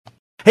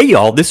Hey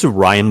y'all, this is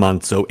Ryan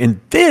Monso, and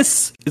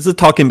this is the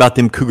Talkin Bout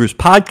Them Cougars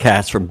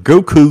podcast from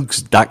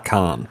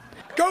GoCougs.com.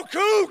 Go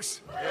Cougs!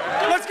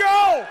 Let's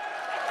go!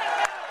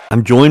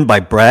 I'm joined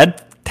by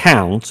Brad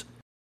Towns,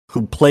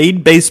 who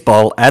played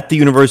baseball at the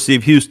University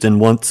of Houston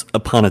once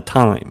upon a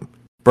time.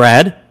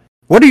 Brad,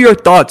 what are your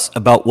thoughts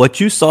about what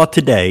you saw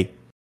today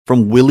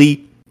from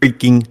Willie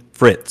freaking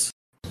Fritz?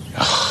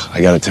 I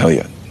gotta tell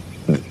you,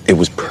 it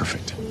was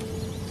perfect.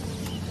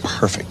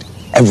 Perfect.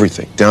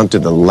 Everything, down to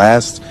the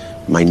last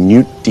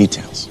minute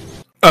details.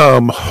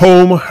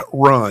 Home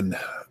run.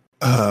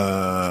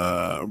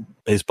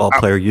 Baseball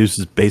player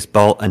uses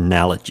baseball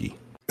analogy.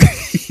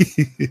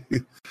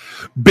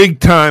 Big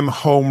time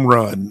home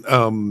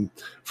run.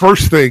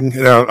 First thing,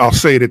 I'll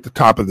say it at the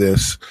top of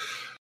this.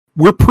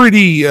 We're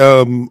pretty,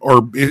 and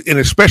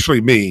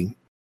especially me,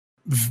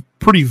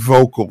 pretty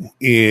vocal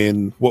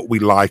in what we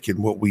like and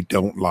what we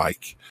don't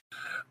like.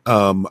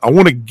 I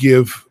want to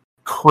give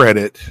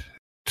credit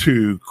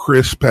to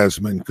Chris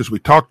Pesman because we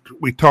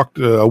talked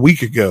a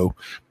week ago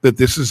that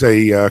this is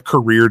a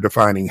career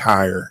defining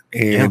hire,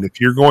 and if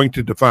you're going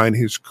to define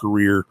his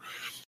career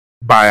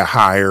by a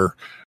hire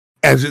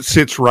as it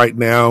sits right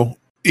now,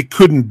 it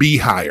couldn't be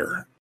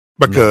higher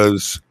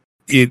because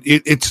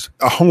it's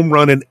a home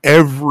run in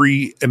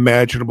every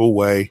imaginable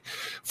way.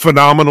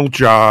 Phenomenal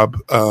job.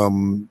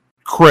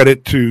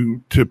 Credit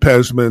to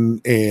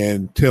Pesman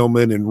and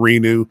Tillman and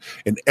Renu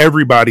and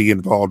everybody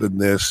involved in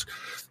this.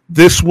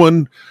 This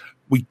one,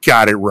 we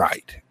got it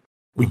right.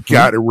 We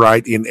got it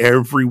right in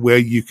every way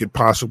you could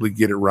possibly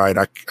get it right.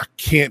 I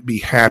can't be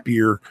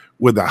happier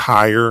with a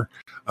hire.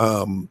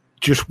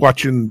 Just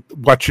watching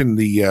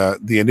the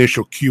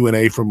initial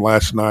Q&A from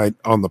last night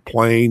on the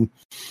plane,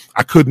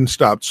 I couldn't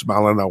stop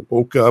smiling. I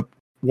woke up,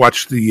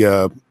 watched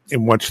the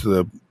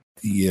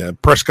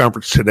press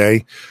conference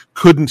today,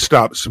 couldn't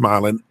stop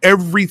smiling.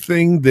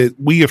 Everything that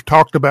we have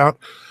talked about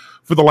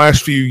for the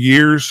last few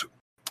years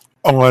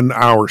on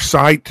our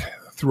site,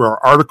 through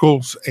our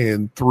articles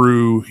and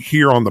through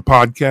here on the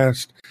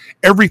podcast,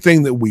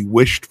 everything that we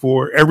wished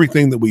for,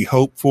 everything that we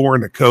hoped for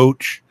in a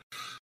coach,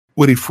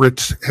 Willie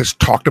Fritz has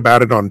talked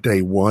about it on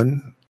day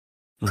one.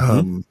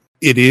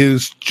 It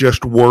is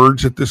just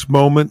words at this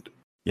moment,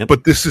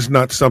 but this is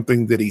not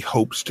something that he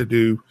hopes to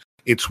do.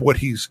 It's what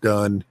he's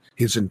done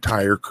his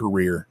entire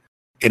career,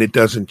 and it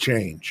doesn't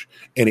change,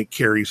 and it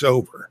carries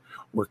over.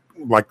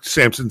 Like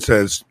Samson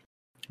says,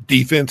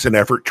 defense and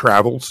effort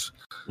travels.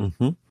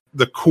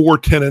 The core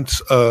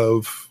tenets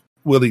of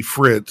Willie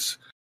Fritz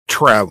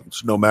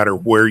travels no matter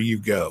where you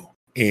go,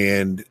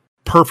 and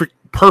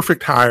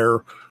perfect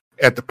hire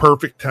at the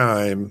perfect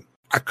time.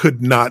 I could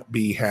not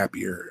be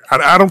happier.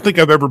 I don't think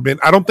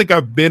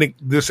I've been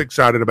this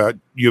excited about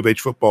U of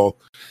H football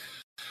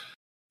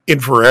in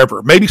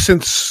forever. Maybe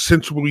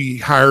since we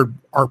hired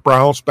Art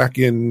Briles back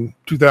in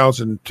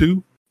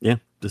 2002. Yeah,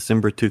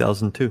 December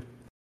 2002.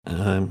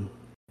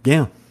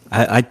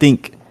 I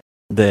think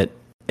that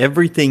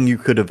everything you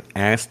could have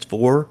asked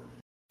for,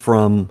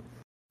 from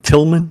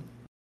Tillman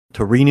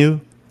to Renu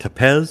to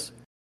Pez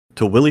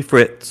to Willie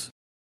Fritz,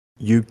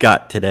 you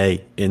got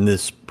today in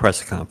this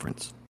press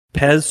conference.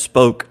 Pez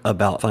spoke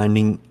about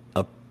finding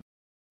a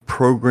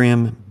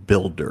program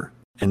builder,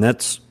 and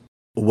that's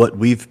what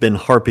we've been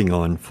harping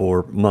on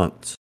for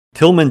months.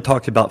 Tillman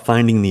talked about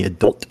finding the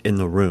adult in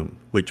the room,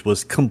 which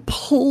was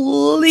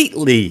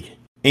completely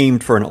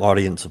aimed for an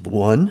audience of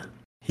one.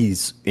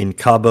 He's in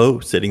Cabo,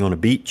 sitting on a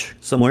beach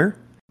somewhere.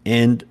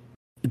 And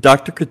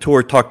Dr.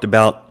 Couture talked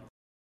about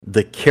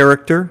the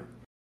character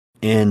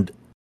and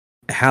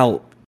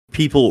how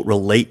people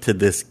relate to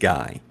this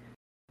guy.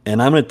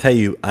 And I'm going to tell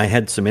you, I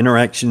had some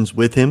interactions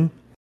with him,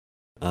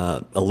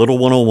 a little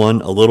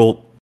one-on-one, a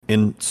little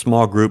in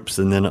small groups,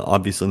 and then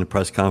obviously in the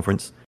press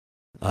conference.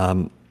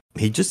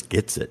 He just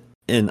gets it.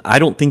 And I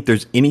don't think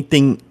there's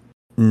anything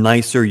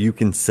nicer you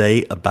can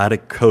say about a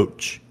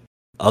coach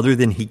other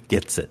than he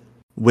gets it.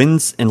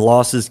 Wins and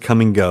losses come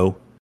and go.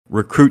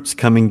 Recruits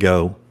come and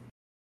go.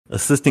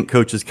 Assistant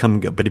coaches come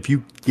and go. But if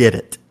you get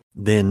it,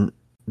 then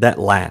that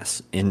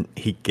lasts, and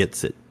he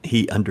gets it.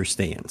 He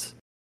understands.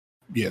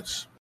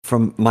 Yes.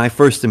 From my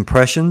first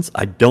impressions,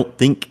 I don't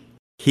think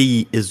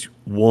he is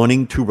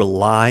wanting to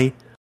rely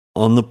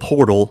on the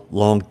portal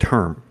long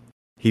term.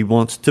 He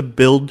wants to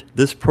build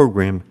this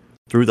program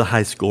through the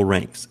high school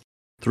ranks,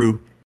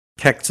 through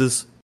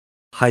Texas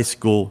high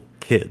school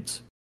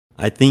kids.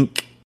 I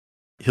think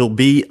he'll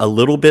be a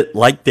little bit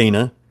like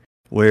Dana,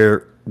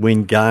 where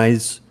when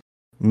guys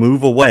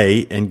move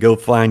away and go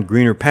find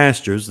greener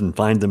pastures and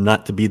find them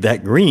not to be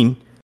that green,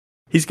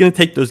 he's going to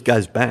take those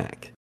guys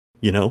back.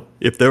 You know,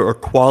 if there are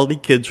quality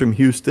kids from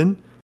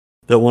Houston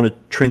that want to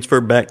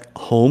transfer back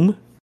home,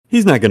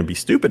 he's not going to be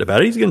stupid about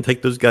it. He's going to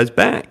take those guys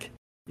back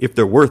if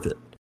they're worth it.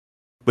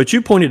 But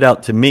you pointed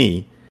out to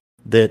me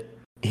that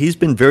he's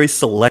been very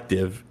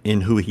selective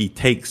in who he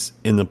takes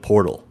in the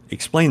portal.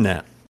 Explain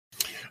that.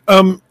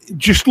 All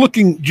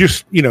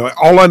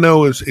I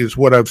know is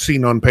what I've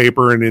seen on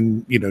paper and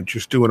in,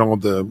 just doing all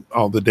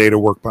the data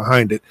work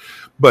behind it.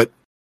 But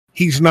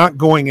he's not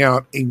going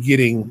out and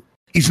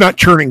he's not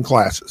churning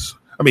classes.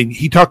 I mean,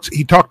 he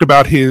talked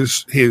about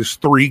his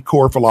three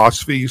core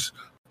philosophies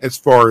as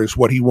far as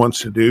what he wants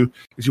to do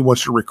is he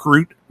wants to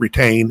recruit,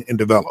 retain, and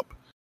develop.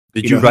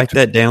 Did you write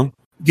that down?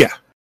 Yeah,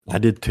 I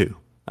did too.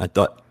 I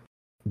thought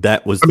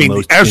that was.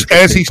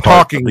 As he's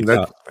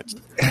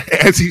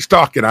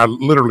talking, I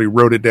literally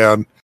wrote it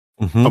down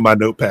on my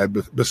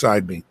notepad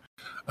beside me.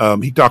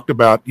 He talked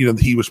about,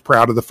 he was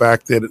proud of the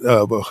fact that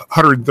of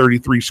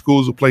 133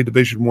 schools that play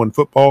Division I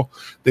football,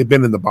 they've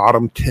been in the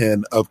bottom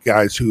 10 of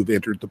guys who have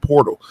entered the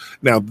portal.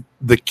 Now,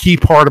 the key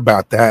part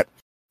about that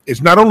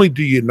is not only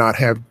do you not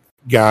have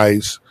a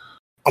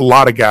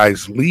lot of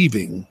guys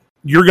leaving,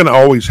 you're going to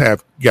always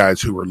have guys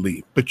who are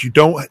leaving, but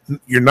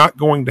you're not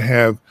going to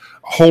have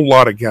a whole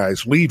lot of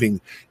guys leaving.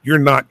 You're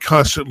not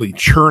constantly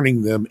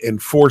churning them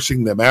and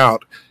forcing them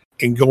out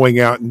and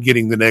going out and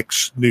getting the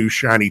next new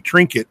shiny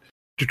trinket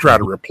to try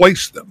to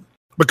replace them,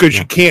 because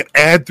you can't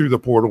add through the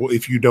portal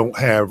if you don't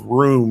have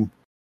room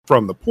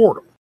from the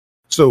portal.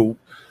 So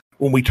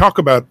when we talk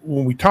about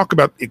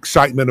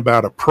excitement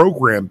about a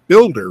program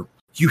builder,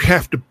 you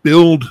have to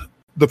build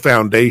the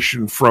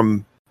foundation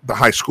from the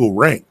high school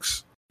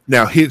ranks.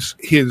 Now, his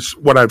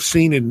what I've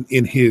seen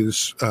in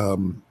his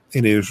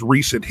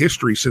recent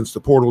history since the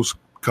portal's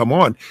come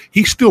on,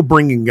 he's still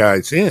bringing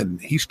guys in.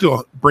 He's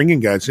still bringing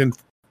guys in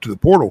to the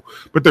portal,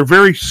 but they're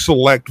very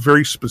select,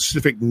 very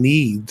specific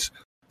needs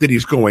that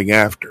he's going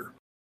after.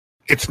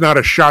 It's not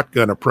a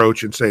shotgun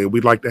approach and say,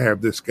 we'd like to have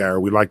this guy,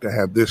 or we'd like to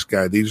have this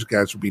guy. These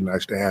guys would be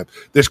nice to have.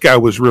 This guy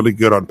was really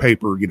good on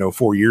paper,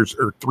 4 years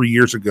or 3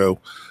 years ago.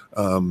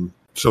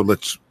 So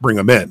let's bring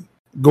him in.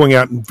 Going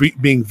out and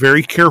being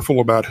very careful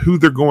about who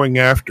they're going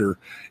after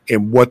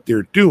and what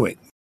they're doing.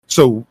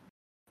 So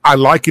I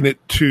liken it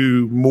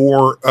to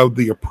more of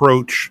the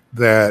approach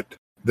that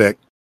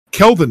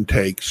Kelvin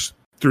takes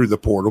through the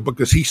portal,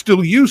 because he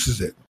still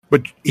uses it,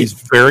 but he's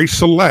very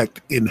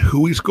select in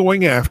who he's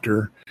going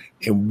after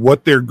and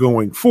what they're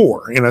going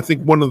for. And I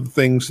think one of the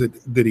things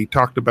that he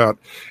talked about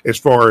as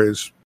far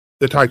as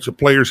the types of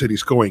players that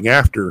he's going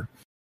after,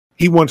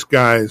 he wants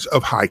guys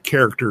of high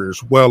character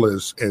as well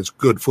as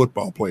good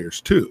football players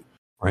too.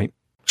 Right.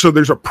 So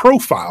there's a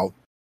profile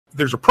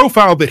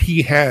that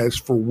he has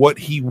for what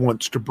he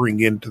wants to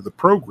bring into the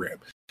program.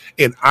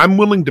 And I'm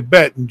willing to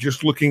bet, and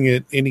just looking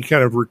at any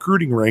kind of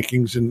recruiting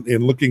rankings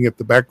and looking at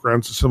the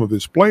backgrounds of some of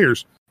his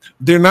players,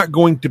 they're not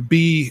going to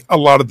be a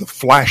lot of the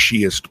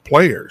flashiest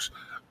players.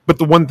 But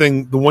the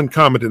one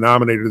common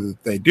denominator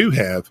that they do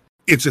have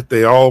is that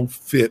they all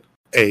fit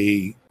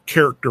a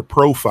character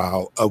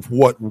profile of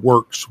what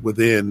works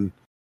within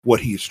what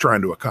he's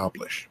trying to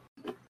accomplish.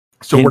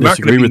 So we're not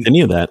going to agree with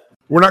any of that.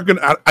 We're not going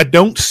to. I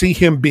don't see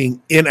him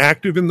being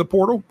inactive in the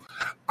portal.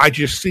 I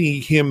just see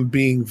him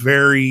being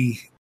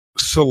very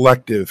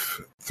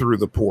selective through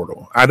the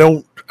portal. I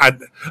don't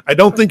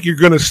think you're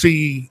going to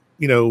see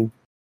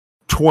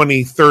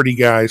 20, 30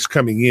 guys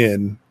coming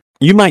in.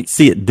 You might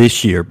see it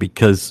this year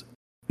because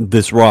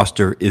this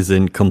roster is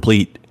in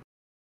complete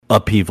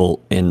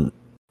upheaval and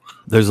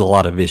there's a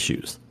lot of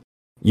issues.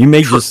 You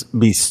may just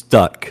be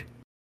stuck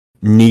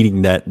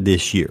needing that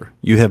this year.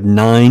 You have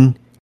 9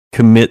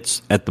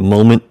 commits at the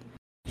moment.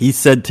 He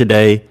said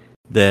today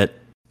that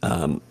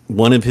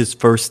one of his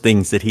first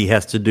things that he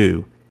has to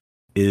do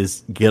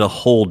is get a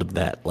hold of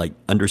that, like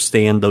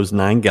understand those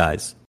 9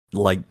 guys,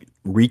 like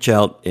reach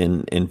out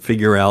and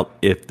figure out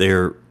if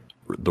they're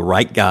the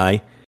right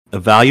guy,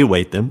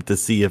 evaluate them to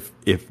see if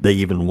they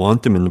even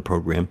want them in the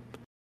program,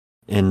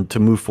 and to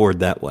move forward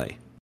that way.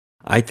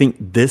 I think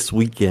this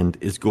weekend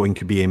is going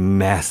to be a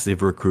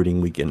massive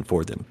recruiting weekend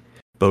for them.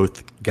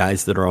 Both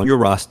guys that are on your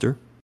roster,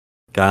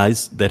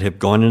 guys that have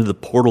gone into the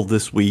portal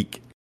this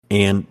week,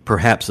 and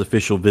perhaps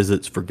official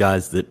visits for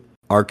guys that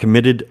are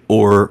committed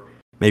or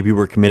maybe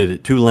were committed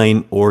at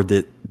Tulane or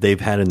that they've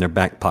had in their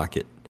back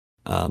pocket.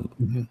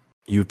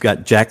 You've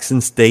got Jackson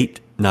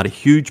State, not a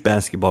huge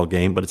basketball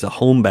game, but it's a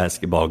home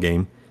basketball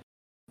game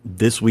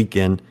this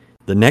weekend.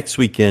 The next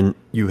weekend,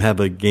 you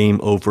have a game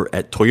over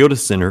at Toyota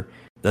Center.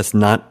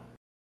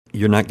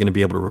 You're not going to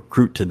be able to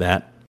recruit to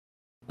that.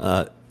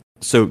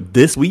 So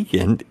this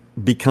weekend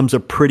becomes a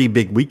pretty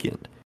big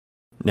weekend.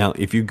 Now,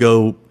 if you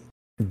go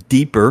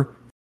deeper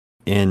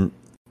and,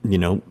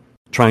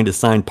 trying to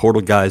sign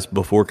portal guys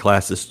before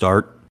classes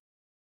start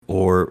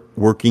or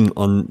working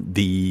on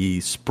the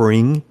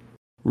spring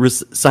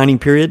signing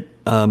period,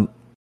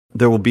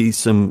 there will be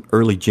some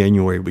early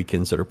January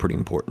weekends that are pretty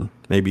important,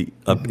 maybe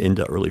up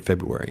into early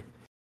February.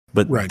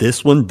 But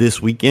this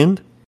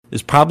weekend,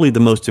 is probably the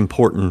most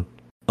important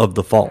of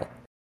the fall.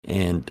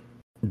 And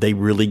they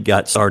really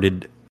got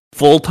started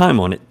full time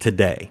on it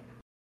today.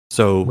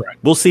 So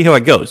we'll see how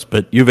it goes.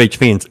 But U of H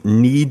fans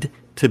need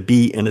to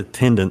be in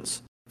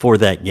attendance for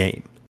that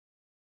game.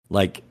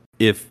 Like,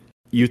 if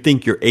you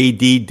think your AD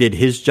did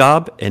his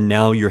job and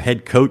now your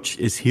head coach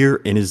is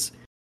here and is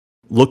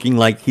looking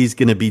like he's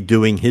going to be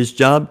doing his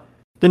job,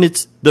 then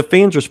it's the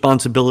fans'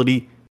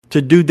 responsibility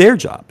to do their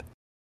job.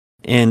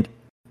 And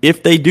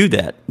if they do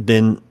that,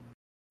 then,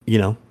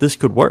 this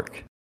could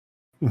work.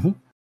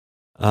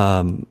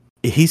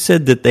 He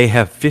said that they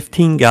have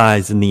 15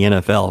 guys in the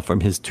NFL from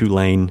his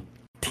Tulane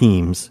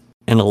teams,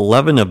 and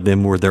 11 of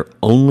them were their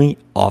only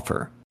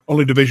offer.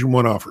 Only Division I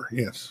offer,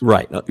 yes.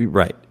 Right,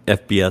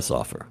 FBS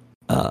offer.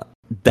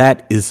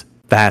 That is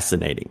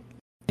fascinating.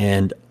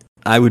 And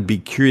I would be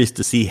curious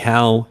to see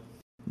how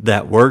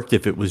that worked,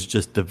 if it was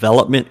just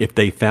development, if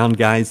they found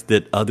guys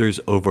that others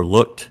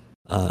overlooked.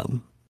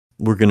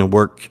 We're going to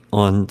work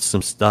on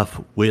some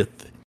stuff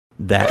with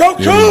that Go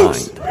in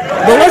Cougs! mind.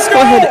 But let's go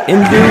ahead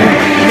and do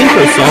the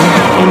intro song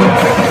and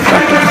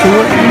back to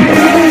it.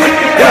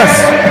 Yes,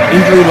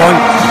 injury log.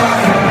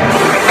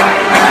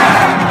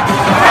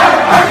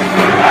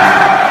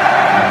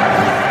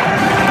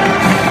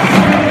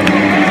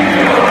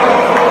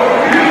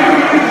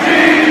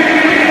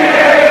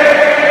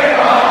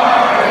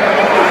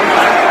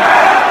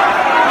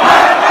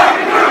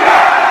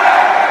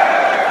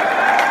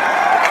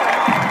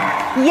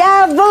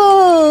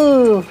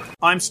 Yahoo!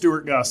 I'm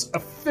Stuart Gus,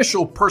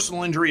 official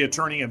personal injury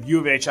attorney of U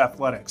of H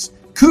Athletics.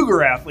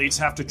 Cougar athletes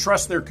have to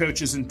trust their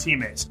coaches and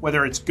teammates,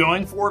 whether it's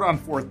going for it on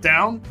fourth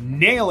down,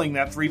 nailing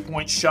that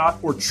three-point shot,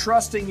 or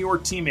trusting your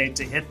teammate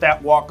to hit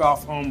that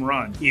walk-off home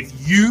run.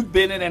 If you've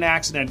been in an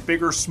accident,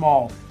 big or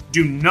small,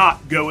 do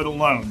not go it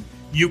alone.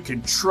 You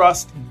can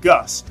trust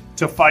Gus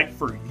to fight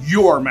for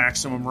your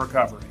maximum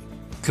recovery.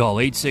 Call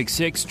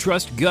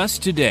 866-TRUST-GUS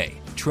today.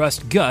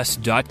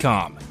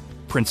 TrustGus.com.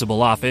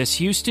 Principal Office,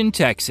 Houston,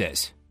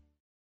 Texas.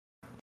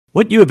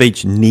 What U of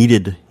H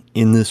needed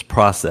in this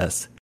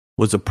process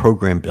was a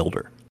program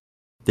builder.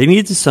 They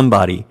needed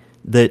somebody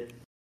that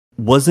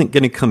wasn't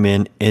going to come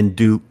in and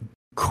do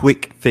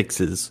quick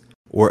fixes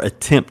or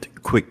attempt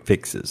quick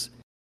fixes.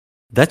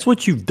 That's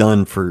what you've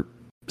done for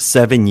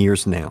 7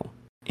 years now,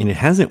 and it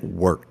hasn't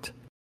worked.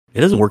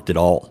 It hasn't worked at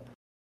all.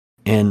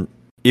 And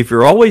if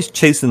you're always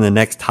chasing the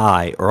next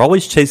high or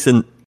always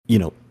chasing,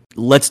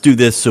 let's do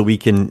this so we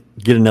can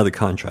get another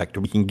contract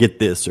or we can get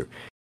this, or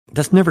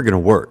that's never going to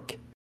work.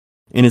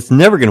 And it's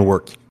never going to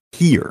work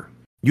here.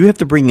 You have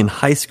to bring in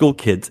high school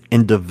kids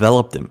and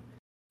develop them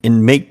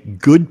and make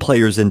good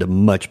players into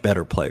much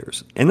better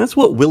players. And that's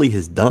what Willie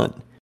has done.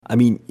 I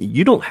mean,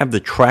 you don't have the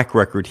track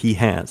record he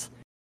has.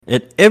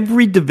 At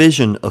every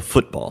division of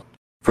football,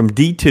 from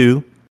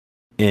D2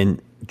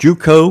 and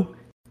JUCO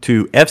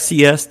to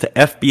FCS to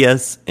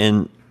FBS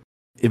and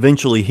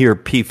eventually here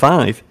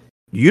P5,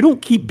 you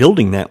don't keep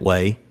building that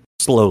way,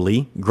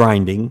 slowly,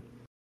 grinding,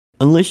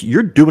 unless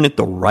you're doing it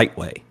the right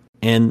way.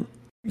 And,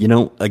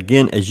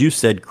 again, as you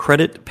said,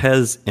 credit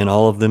Pez and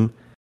all of them.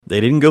 They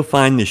didn't go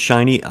find the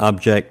shiny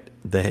object,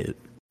 the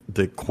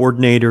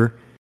coordinator.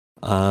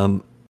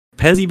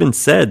 Pez even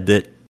said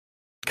that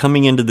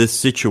coming into this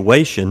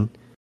situation,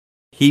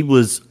 he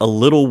was a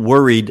little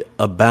worried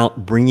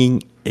about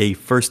bringing a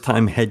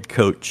first-time head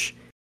coach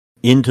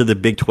into the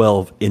Big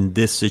 12 in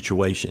this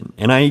situation.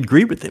 And I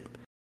agree with him.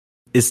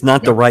 It's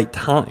not the right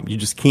time. You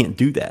just can't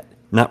do that.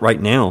 Not right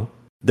now.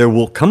 There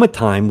will come a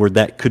time where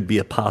that could be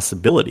a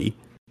possibility,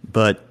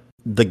 but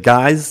the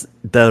guys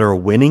that are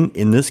winning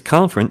in this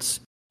conference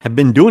have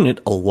been doing it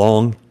a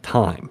long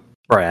time.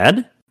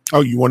 Brad?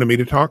 Oh, you wanted me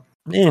to talk?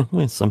 Yeah,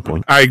 at some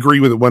point. I agree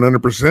with it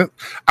 100%.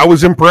 I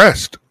was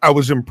impressed. I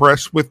was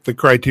impressed with the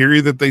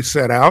criteria that they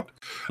set out.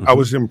 Mm-hmm. I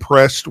was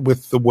impressed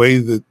with the way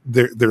that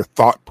their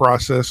thought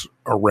process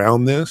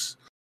around this.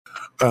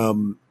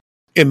 And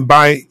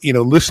by,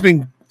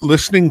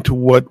 listening to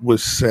what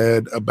was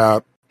said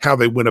about how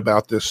they went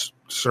about this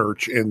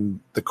search and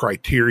the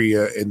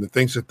criteria and the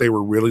things that they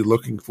were really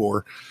looking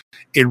for,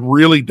 it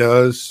really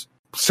does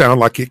sound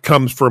like it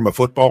comes from a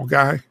football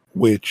guy,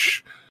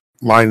 which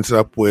lines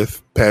up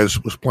with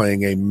Pez was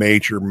playing a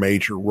major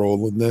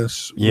role in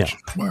this. Yeah. Which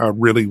I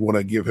really want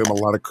to give him a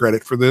lot of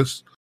credit for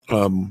this.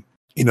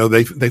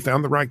 They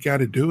found the right guy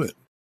to do it.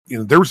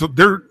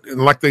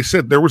 Like they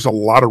said, there was a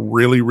lot of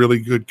really, really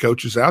good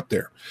coaches out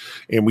there,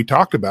 and we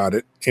talked about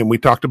it, and we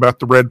talked about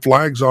the red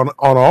flags on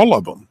all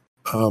of them.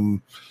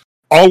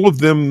 All of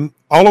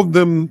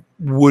them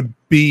would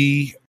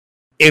be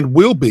and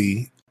will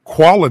be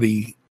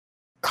quality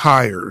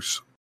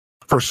hires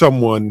for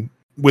someone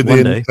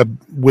within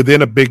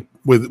a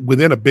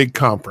big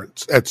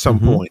conference at some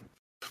point.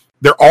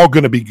 They're all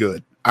going to be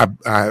good.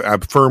 I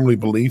firmly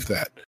believe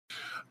that.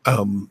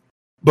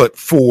 But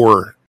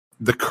for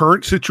the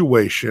current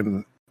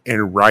situation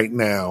and right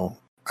now,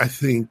 I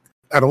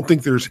don't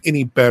think there's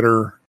any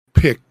better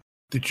pick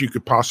that you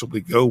could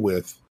possibly go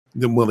with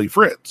than Willie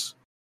Fritz.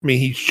 I mean,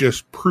 he's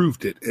just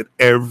proved it at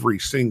every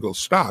single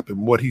stop,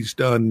 and what he's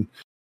done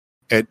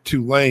at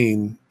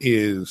Tulane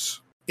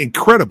is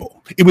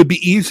incredible. It would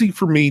be easy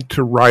for me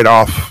to write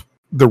off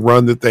the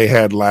run that they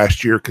had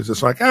last year because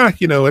it's like,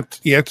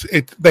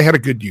 they had a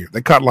good year.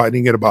 They caught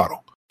lightning in a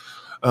bottle,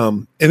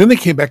 and then they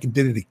came back and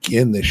did it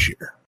again this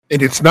year.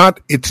 And it's not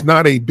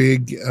a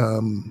big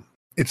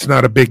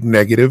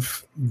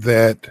negative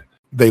that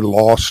they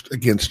lost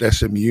against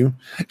SMU.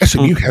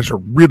 SMU has a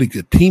really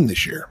good team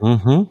this year.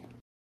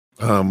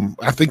 Mm-hmm.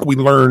 I think we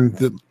learned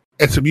that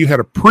SMU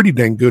had a pretty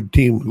dang good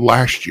team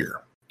last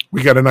year.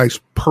 We got a nice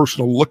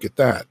personal look at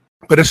that.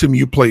 But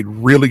SMU played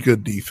really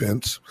good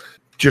defense.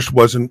 Just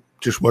wasn't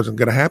just wasn't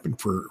going to happen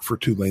for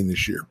Tulane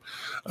this year.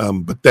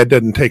 But that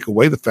doesn't take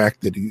away the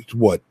fact that he's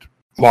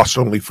lost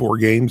only 4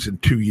 games in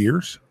 2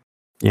 years.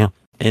 Yeah.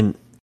 And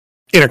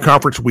in a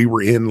conference we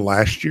were in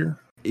last year.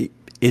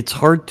 It's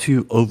hard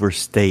to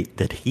overstate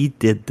that he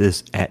did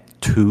this at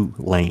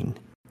Tulane.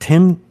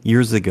 10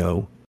 years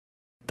ago,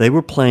 they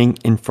were playing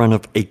in front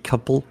of a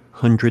couple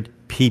hundred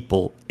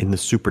people in the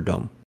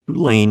Superdome.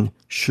 Tulane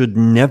should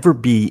never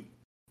be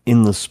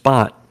in the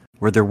spot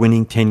where they're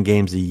winning 10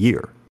 games a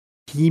year.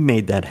 He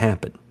made that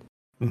happen.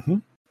 Mm-hmm.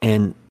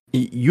 And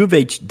U of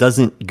H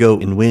doesn't go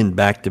and win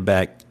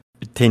back-to-back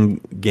 10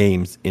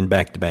 games in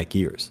back-to-back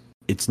years.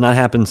 It's not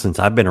happened since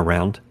I've been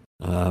around.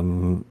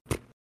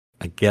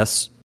 I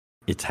guess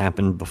it's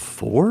happened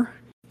before,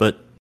 but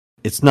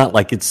it's not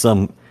like it's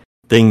some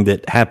thing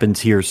that happens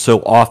here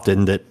so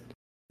often that,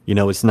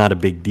 it's not a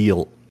big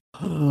deal.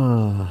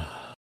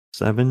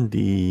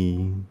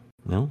 70,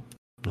 no.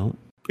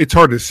 It's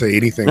hard to say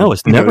anything. No,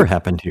 it's never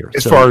happened here.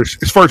 As far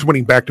as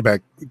winning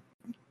back-to-back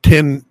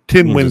 10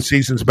 win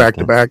seasons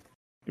back-to-back,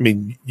 I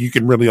mean, you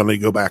can really only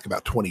go back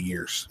about 20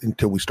 years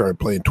until we started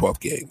playing 12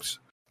 games.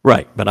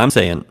 Right, but I'm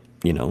saying,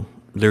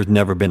 there's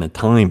never been a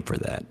time for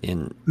that.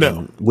 No.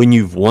 And when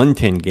you've won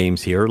 10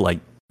 games here, like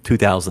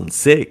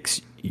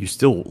 2006, you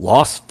still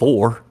lost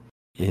 4.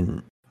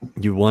 And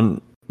you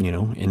won,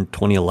 in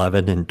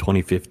 2011 and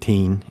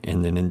 2015,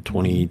 and then in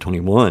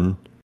 2021.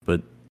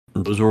 But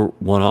those were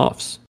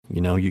one-offs.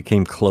 You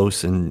came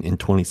close in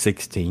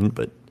 2016,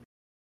 but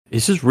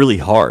it's just really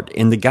hard.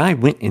 And the guy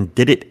went and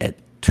did it at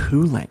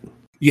Tulane.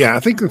 Yeah,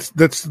 I think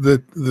that's the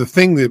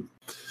thing that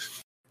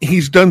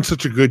he's done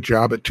such a good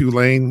job at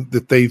Tulane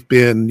that they've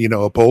been,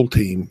 a bowl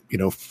team,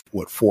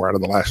 4 out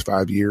of the last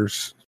 5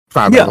 years,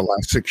 5 out of the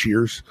last 6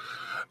 years.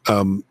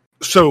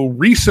 So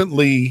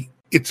recently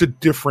it's a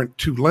different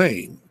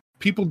Tulane.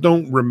 People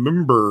don't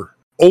remember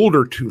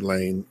older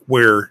Tulane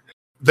where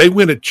they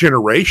went a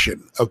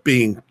generation of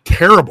being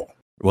terrible.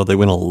 Well, they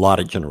went a lot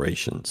of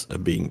generations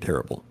of being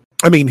terrible.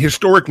 I mean,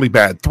 historically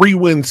bad.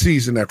 3-win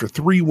season after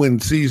 3-win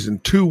season,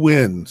 2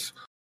 wins.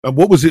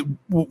 What was it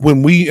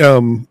when we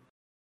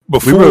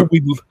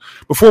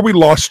before we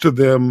lost to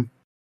them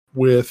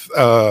with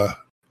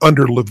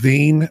under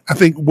Levine? I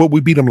think we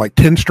beat them like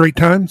 10 straight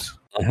times.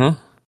 And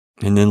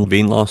then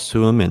Levine lost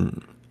to him,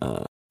 and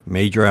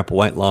Major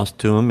Applewhite lost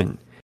to him, and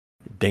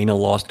Dana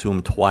lost to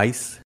him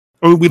twice.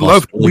 Oh, we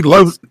love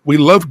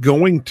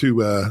going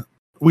to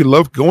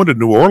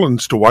New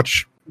Orleans to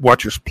watch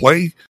us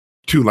play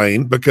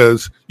Tulane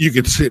because you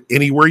could sit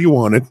anywhere you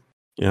wanted.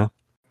 Yeah.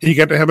 And you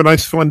got to have a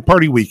nice fun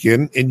party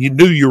weekend, and you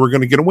knew you were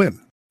going to get a win.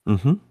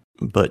 Mm-hmm.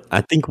 But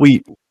I think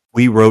we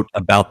wrote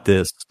about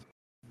this,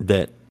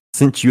 that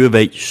since U of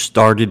H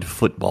started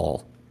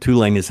football,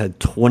 Tulane has had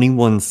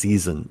 21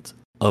 seasons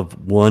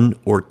of 1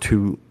 or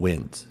 2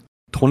 wins.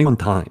 21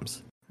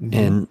 times. Mm-hmm.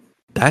 And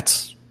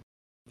that's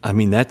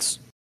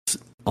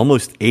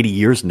almost 80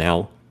 years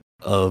now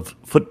of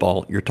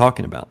football you're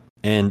talking about.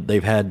 And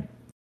they've had,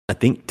 I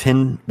think,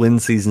 10 win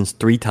seasons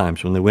 3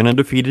 times when they went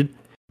undefeated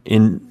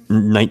in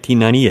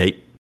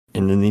 1998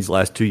 and in these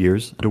last 2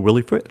 years under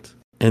Willie Fritz.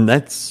 And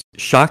that's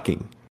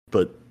shocking,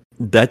 but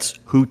that's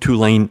who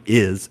Tulane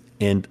is.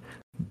 And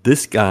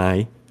this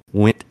guy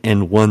went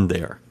and won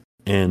there.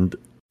 And,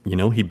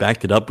 he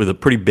backed it up with a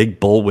pretty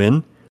big bowl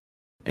win.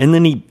 And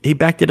then he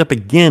backed it up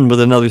again with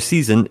another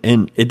season,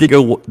 and it did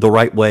go the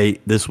right way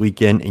this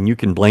weekend, and you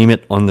can blame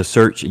it on the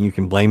search, and you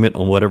can blame it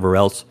on whatever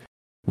else.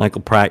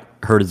 Michael Pratt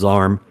hurt his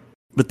arm.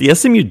 But the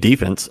SMU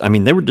defense,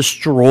 they were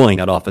destroying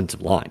that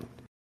offensive line.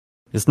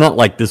 It's not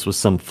like this was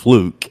some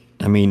fluke.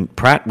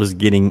 Pratt was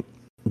getting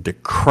the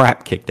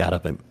crap kicked out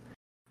of him.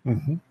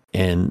 Mm-hmm.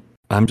 And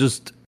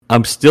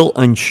I'm still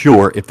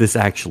unsure if this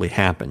actually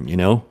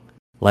happened,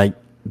 Like,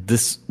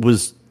 this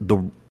was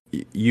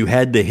you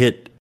had to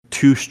hit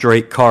 2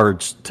 straight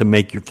cards to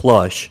make your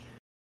flush,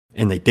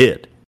 and they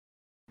did.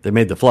 They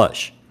made the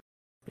flush.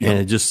 And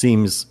it just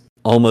seems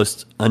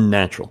almost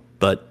unnatural.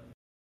 But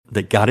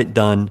they got it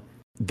done.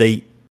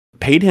 They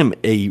paid him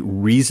a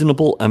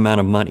reasonable amount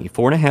of money.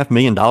 $4.5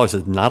 million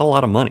is not a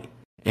lot of money.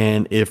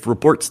 And if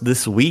reports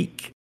this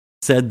week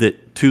said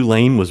that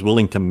Tulane was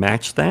willing to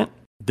match that,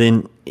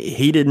 then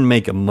he didn't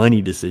make a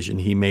money decision.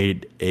 He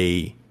made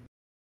a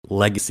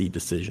legacy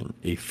decision,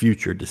 a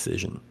future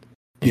decision.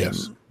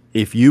 Yes. And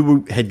if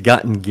you had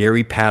gotten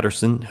Gary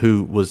Patterson,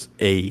 who was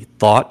a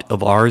thought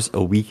of ours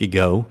a week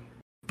ago,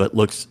 but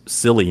looks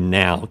silly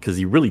now because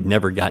he really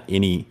never got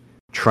any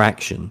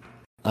traction,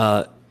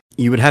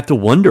 you would have to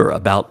wonder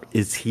about,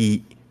 is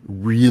he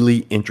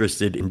really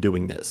interested in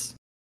doing this?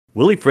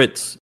 Willie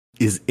Fritz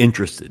is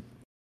interested.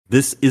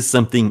 This is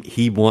something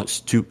he wants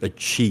to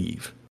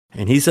achieve.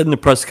 And he said in the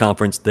press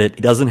conference that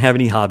he doesn't have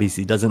any hobbies.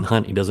 He doesn't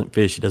hunt. He doesn't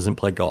fish. He doesn't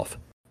play golf.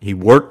 He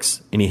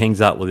works and he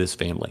hangs out with his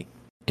family.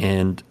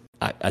 And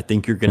I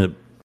think you're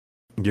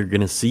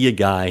gonna see a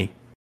guy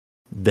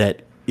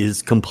that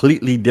is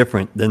completely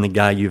different than the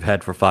guy you've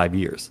had for 5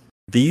 years.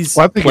 These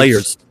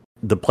players,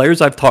 the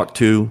players I've talked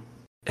to,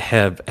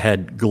 have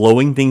had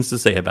glowing things to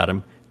say about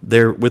him.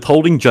 They're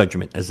withholding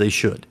judgment, as they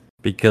should,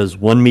 because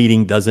one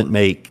meeting doesn't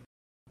make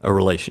a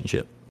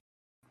relationship.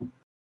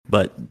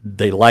 But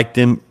they liked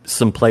him.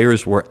 Some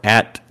players were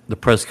at the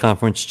press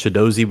conference.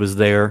 Chidozie was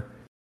there,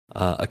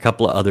 a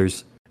couple of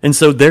others. And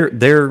so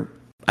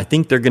I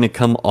think they're going to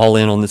come all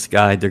in on this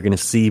guy. They're going to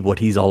see what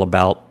he's all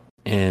about.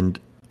 And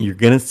you're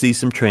going to see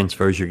some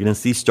transfers. You're going to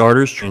see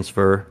starters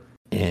transfer.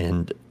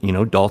 And,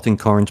 Dalton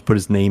Carnes put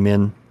his name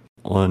in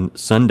on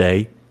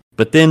Sunday.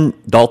 But then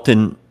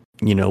Dalton,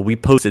 we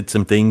posted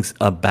some things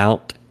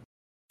about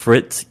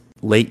Fritz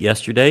late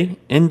yesterday.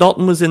 And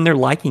Dalton was in there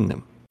liking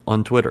them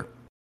on Twitter.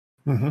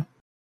 Mm-hmm.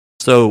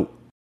 So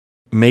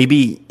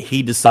maybe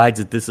he decides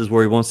that this is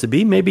where he wants to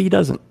be. Maybe he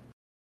doesn't.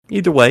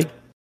 Either way,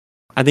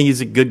 I think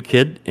he's a good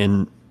kid,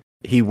 and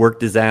he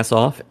worked his ass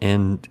off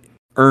and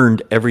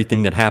earned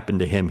everything that happened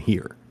to him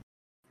here.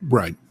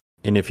 Right.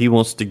 And if he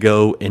wants to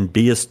go and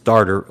be a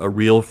starter, a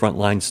real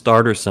frontline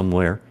starter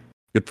somewhere,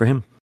 good for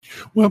him.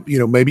 Well,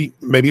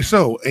 maybe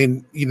so.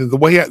 And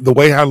the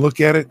way I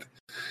look at it,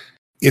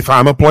 if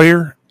I'm a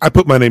player, I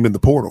put my name in the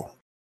portal.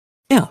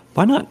 Yeah,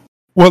 why not?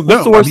 Well,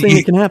 What's the worst thing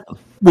that can happen?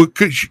 Well,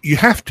 because you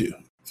have to.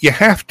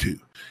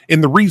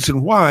 And the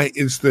reason why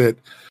is that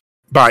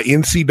by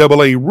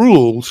NCAA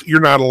rules, you're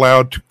not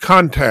allowed to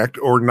contact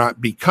or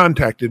not be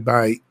contacted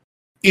by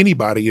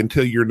anybody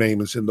until your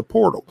name is in the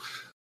portal.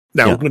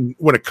 Now,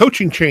 when a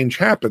coaching change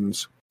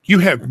happens, you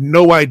have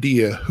no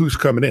idea who's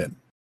coming in.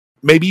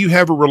 Maybe you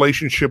have a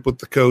relationship with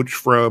the coach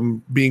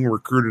from being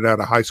recruited out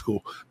of high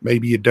school.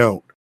 Maybe you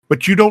don't.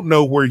 But you don't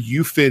know where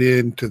you fit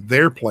into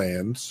their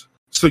plans.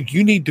 So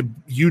you need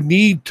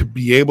to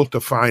be able to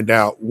find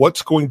out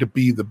what's going to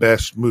be the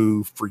best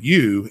move for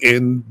you.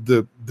 And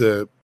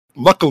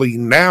luckily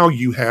now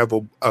you have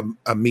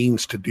a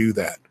means to do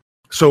that.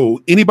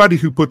 So anybody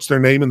who puts their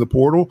name in the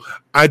portal,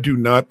 I do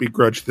not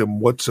begrudge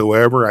them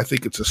whatsoever. I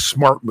think it's a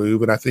smart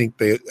move, and I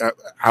think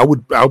I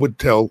would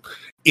tell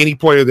any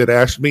player that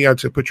asked me,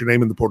 I'd say, put your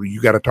name in the portal.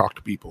 You got to talk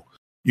to people.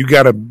 You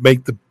got to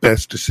make the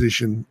best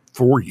decision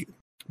for you.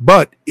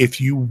 But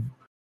if you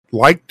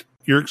liked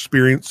your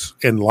experience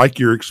and like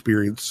your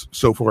experience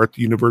so far at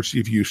the University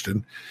of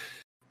Houston,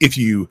 if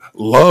you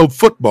love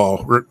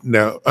football,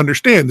 now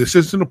understand this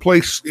isn't a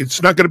place,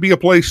 it's not going to be a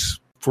place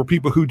for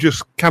people who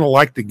just kind of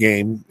like the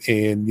game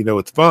and,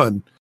 it's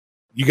fun.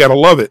 You got to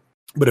love it.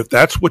 But if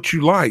that's what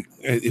you like,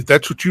 if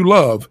that's what you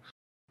love,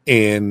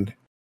 and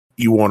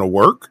you want to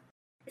work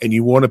and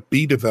you want to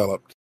be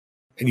developed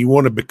and you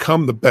want to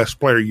become the best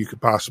player you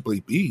could possibly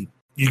be,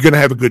 you're going to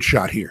have a good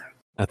shot here.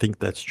 I think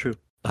that's true.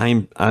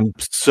 I'm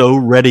so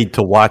ready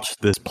to watch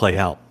this play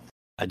out.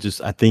 I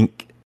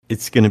think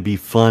it's going to be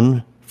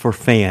fun for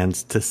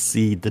fans to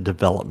see the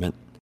development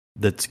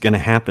that's going to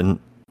happen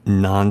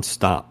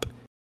nonstop.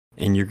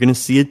 And you're going to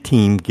see a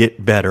team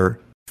get better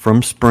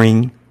from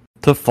spring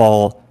to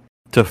fall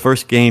to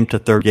first game to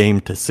third game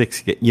to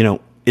sixth game.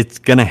 It's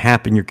going to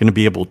happen. You're going to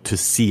be able to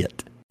see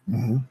it.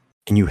 Mm-hmm.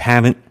 And you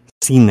haven't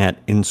seen that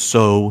in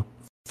so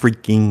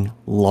freaking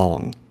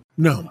long.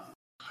 No.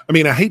 I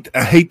mean, I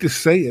hate to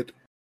say it,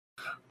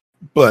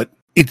 but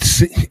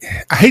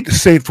I hate to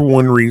say it for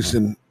one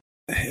reason,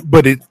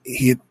 but it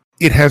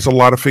has a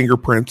lot of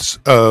fingerprints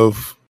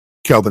of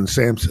Kelvin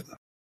Sampson.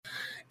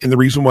 And the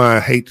reason why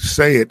I hate to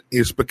say it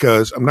is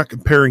because I'm not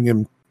comparing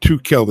him to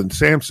Kelvin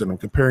Sampson. I'm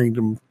comparing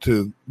them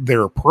to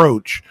their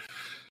approach.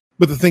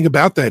 But the thing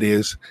about that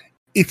is,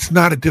 it's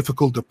not a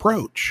difficult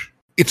approach.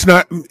 It's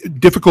not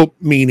difficult,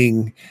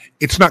 meaning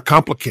it's not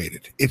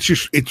complicated.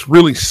 It's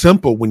really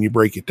simple when you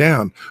break it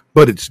down,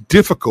 but it's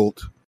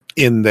difficult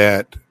in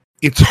that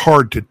it's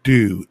hard to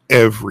do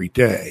every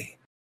day.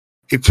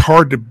 It's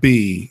hard to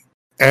be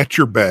at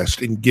your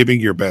best and giving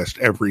your best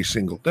every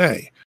single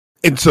day.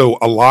 And so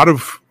a lot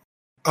of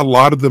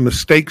the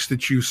mistakes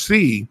that you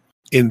see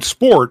in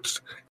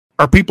sports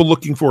are people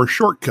looking for a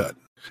shortcut.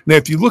 Now,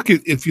 if you look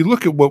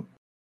at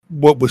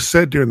what was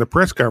said during the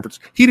press conference,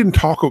 he didn't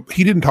talk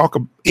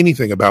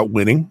anything about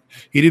winning.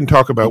 He didn't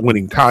talk about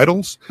winning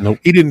titles. Nope.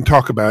 He didn't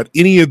talk about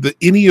any of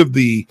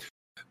the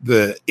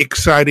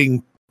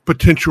exciting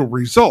potential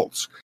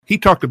results. He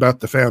talked about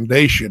the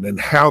foundation and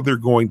how they're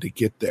going to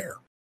get there.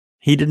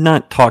 He did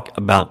not talk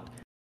about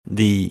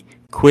the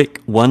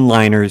quick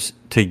one-liners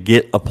to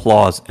get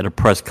applause at a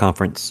press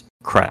conference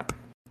crap.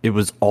 It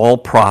was all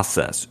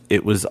process.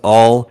 It was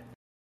all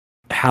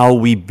how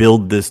we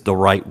build this the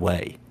right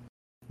way.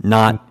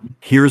 Not,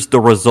 here's the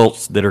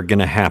results that are going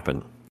to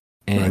happen.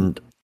 And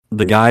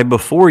the guy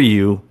before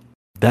you,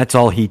 that's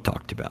all he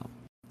talked about.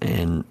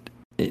 And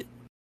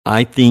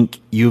I think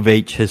U of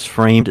H has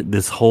framed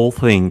this whole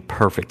thing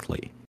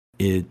perfectly.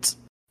 It's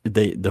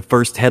the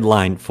first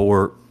headline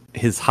for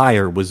his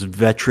hire was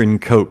veteran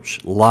coach,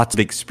 lots of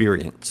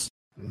experience,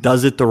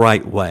 does it the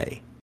right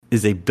way,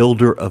 is a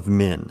builder of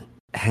men,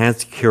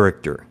 has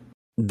character.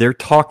 They're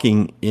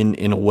talking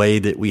in a way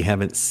that we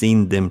haven't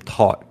seen them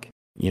talk.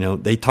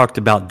 They talked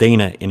about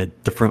Dana in a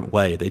different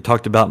way. They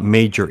talked about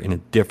Major in a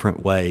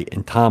different way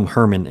and Tom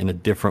Herman in a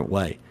different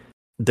way.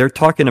 They're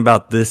talking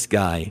about this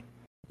guy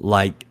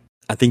like,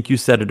 I think you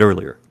said it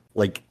earlier,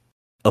 like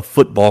a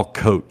football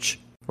coach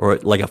or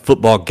like a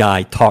football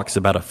guy talks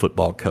about a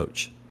football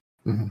coach.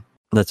 Mm-hmm.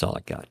 That's all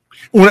I got.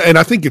 Well, and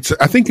I think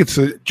it's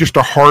just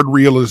a hard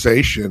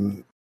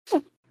realization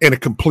and a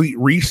complete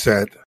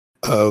reset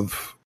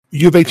of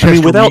U of H.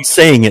 Without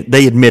saying it,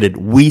 they admitted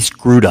we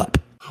screwed up.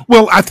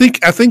 Well, I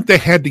think they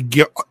had to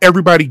get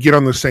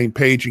on the same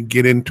page and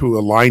get into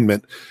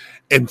alignment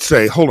and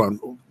say, hold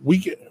on,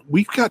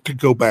 we've got to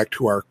go back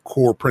to our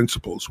core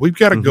principles. We've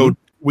got to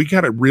we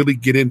got to really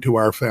get into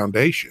our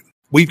foundation.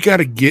 We've got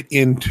to get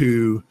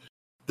into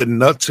the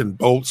nuts and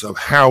bolts of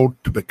how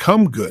to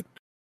become good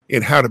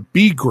and how to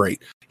be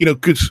great.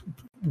 Because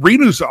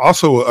Renu's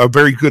also a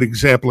very good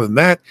example in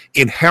that,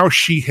 in how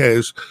she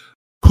has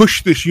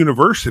pushed this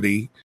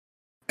university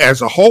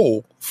as a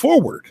whole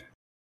forward.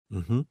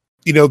 Mm-hmm.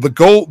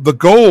 The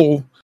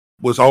goal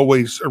was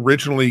always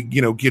originally,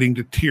 getting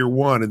to tier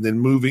 1 and then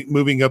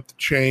moving up the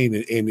chain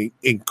and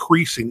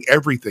increasing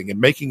everything and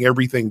making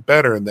everything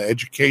better and the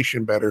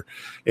education better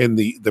and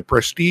the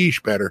prestige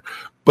better.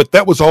 But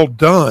that was all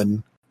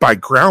done by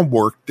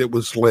groundwork that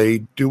was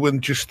laid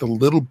doing just the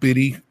little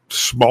bitty,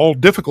 small,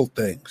 difficult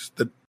things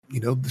that,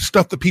 the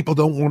stuff that people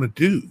don't want to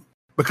do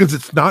because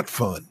it's not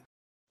fun.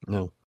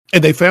 No.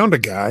 And they found a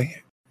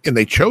guy and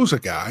they chose a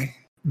guy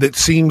that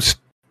seems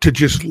to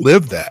just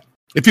live that.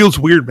 It feels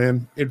weird,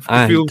 man.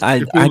 I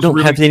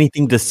don't have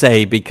anything to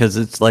say because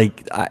it's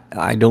like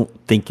I don't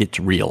think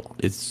it's real.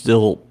 It's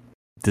still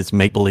this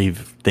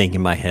make-believe thing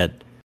in my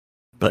head.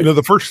 But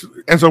the first,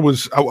 as I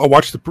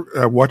watched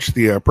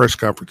the press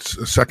conference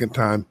a second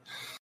time,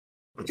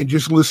 and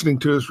just listening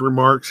to his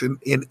remarks and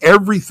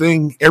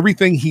everything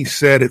he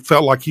said, it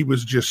felt like he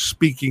was just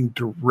speaking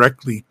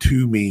directly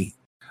to me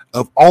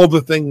of all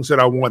the things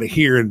that I want to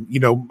hear. And,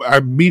 I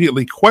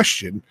immediately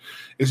question,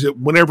 is it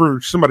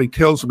whenever somebody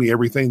tells me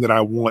everything that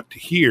I want to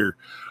hear,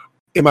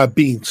 am I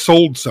being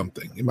sold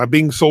something? Am I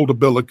being sold a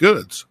bill of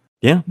goods?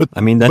 Yeah. But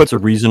that's a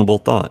reasonable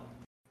thought.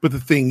 But the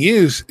thing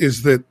is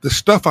that the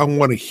stuff I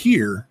want to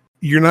hear,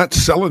 you're not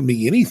selling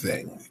me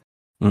anything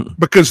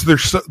because they're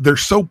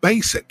so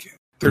basic.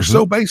 They're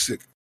so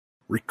basic.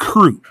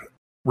 Recruit,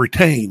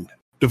 retain,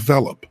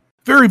 develop.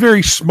 Very,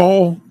 very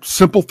small,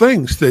 simple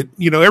things that,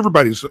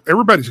 everybody's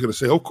going to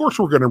say, of course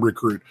we're going to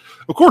recruit.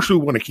 Of course we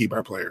want to keep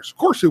our players. Of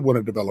course we want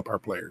to develop our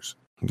players.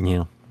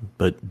 Yeah,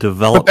 but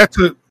develop. But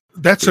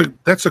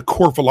that's a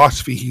core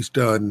philosophy he's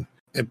done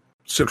at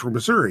Central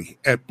Missouri,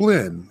 at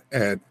Blinn,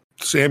 at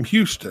Sam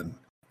Houston,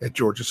 at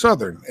Georgia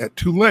Southern, at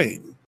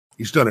Tulane.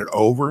 He's done it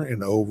over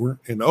and over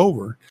and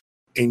over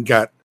and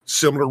got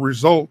similar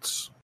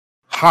results,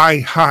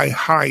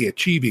 high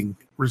achieving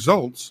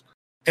results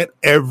at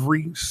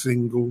every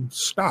single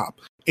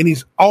stop. And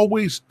he's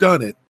always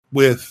done it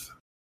with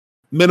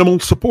minimal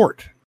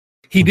support.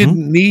 He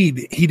didn't need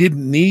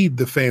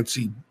the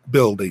fancy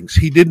buildings.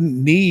 He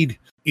didn't need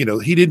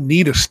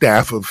a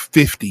staff of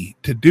 50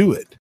 to do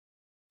it.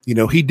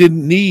 He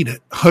didn't need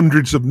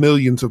hundreds of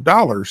millions of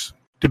dollars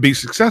to be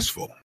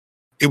successful.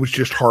 It was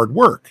just hard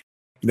work.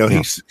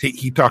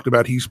 He talked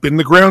about he's been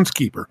the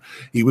groundskeeper.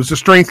 He was a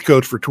strength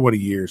coach for 20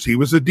 years. He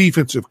was a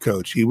defensive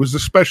coach. He was a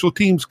special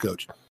teams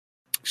coach.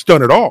 He's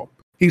done it all.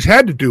 He's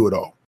had to do it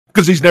all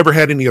because he's never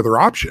had any other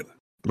option.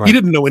 Right. He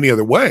didn't know any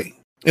other way.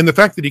 And the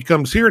fact that he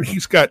comes here and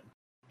he's got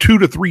 2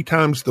 to 3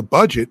 times the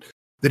budget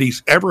that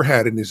he's ever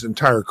had in his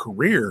entire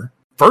career,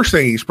 first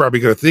thing he's probably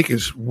going to think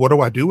is, what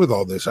do I do with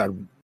all this? I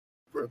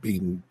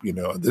mean,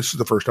 this is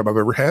the first time I've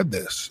ever had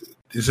this.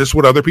 Is this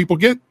what other people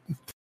get?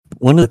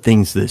 One of the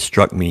things that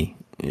struck me,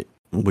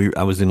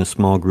 I was in a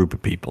small group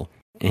of people,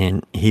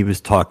 and he was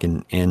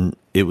talking, and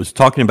it was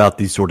talking about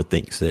these sort of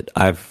things that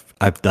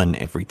I've done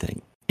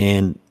everything.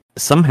 And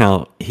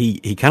somehow he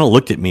kind of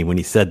looked at me when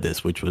he said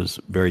this, which was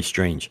very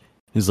strange.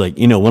 He was like,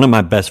 one of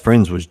my best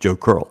friends was Joe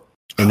Curl.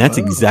 And that's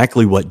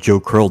exactly what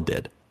Joe Curl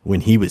did when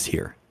he was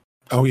here.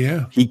 Oh,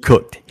 yeah. He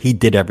cooked. He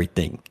did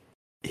everything.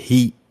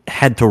 He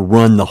had to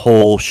run the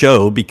whole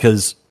show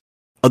because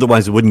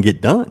otherwise it wouldn't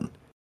get done.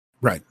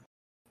 Right.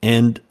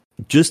 And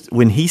just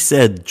when he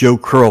said Joe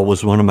Curl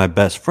was one of my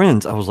best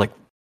friends, I was like,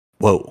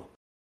 whoa.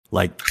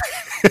 Like,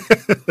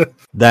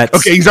 that's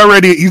okay. He's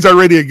already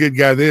a good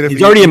guy. Then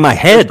he's already in my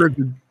head.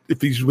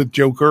 If he's with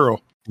Joe Curl,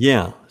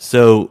 yeah.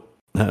 So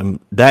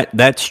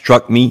that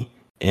struck me,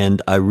 and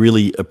I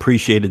really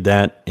appreciated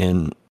that.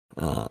 And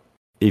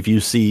if you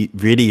see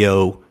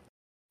video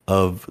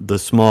of the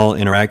small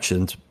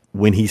interactions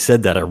when he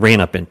said that, I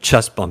ran up and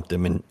chest bumped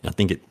him, and I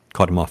think it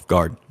caught him off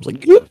guard. I was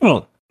like,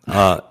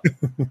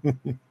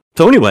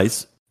 so,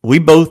 anyways, we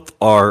both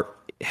are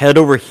head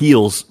over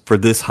heels for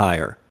this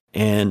hire,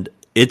 and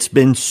it's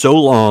been so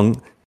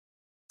long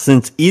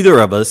since either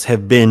of us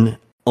have been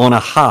on a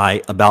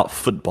high about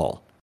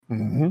football.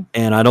 Mm-hmm.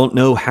 And I don't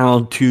know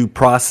how to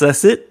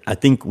process it. I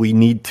think we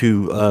need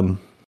to,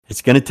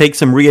 it's going to take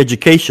some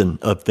re-education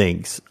of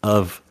things,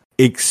 of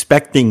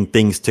expecting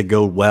things to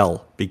go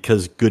well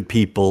because good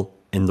people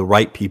and the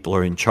right people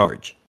are in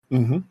charge.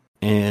 Mm-hmm.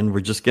 And we're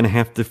just going to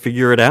have to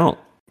figure it out.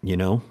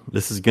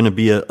 This is going to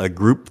be a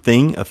group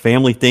thing, a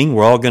family thing.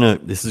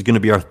 This is going to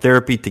be our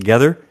therapy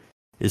together,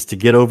 is to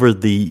get over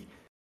the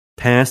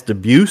past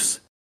abuse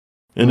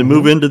and to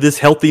move into this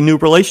healthy new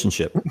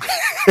relationship.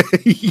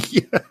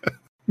 Yeah.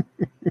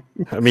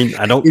 I mean,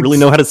 I don't really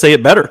know how to say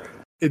it better.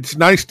 It's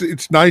nice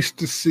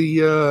to see.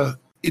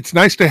 It's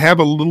nice to have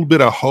a little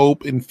bit of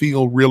hope and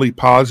feel really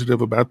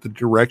positive about the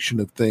direction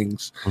of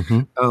things.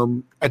 Mm-hmm.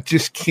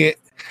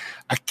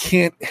 I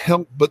can't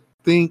help but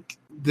think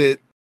that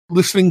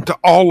listening to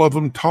all of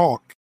them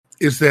talk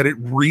is that it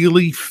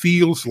really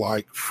feels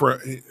like,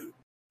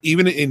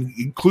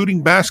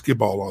 including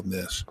basketball on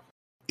this,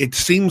 it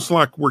seems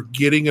like we're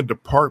getting a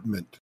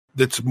department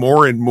that's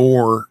more and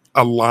more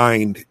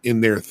aligned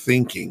in their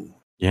thinking.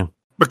 Yeah.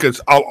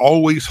 Because I'll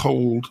always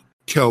hold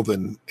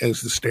Kelvin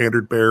as the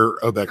standard bearer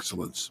of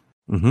excellence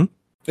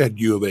at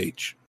U of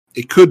H.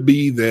 It could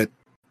be that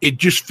it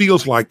just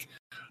feels like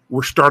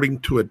we're starting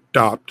to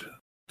adopt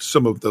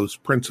some of those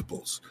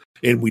principles.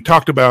 And we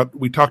talked about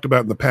in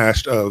the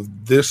past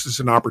of this is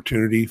an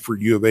opportunity for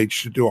U of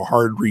H to do a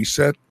hard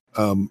reset.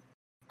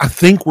 I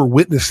think we're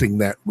witnessing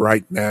that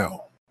right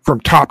now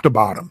from top to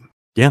bottom.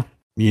 Yeah.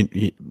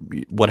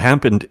 What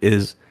happened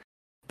is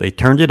they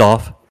turned it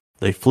off.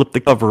 They flipped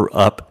the cover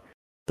up.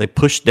 They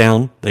pushed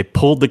down. They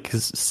pulled the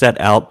cassette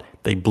out.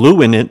 They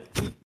blew in it.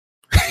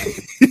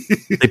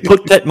 They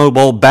put that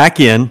mobile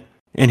back in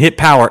and hit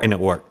power, and it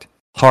worked.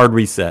 Hard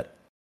reset.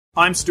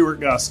 I'm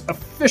Stuart Gus,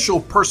 official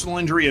personal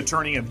injury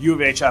attorney of U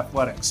of H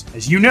Athletics.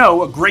 As you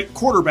know, a great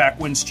quarterback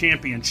wins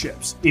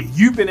championships. If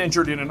you've been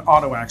injured in an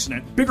auto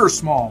accident, big or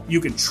small,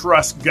 you can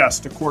trust Gus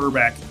to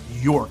quarterback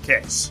your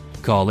case.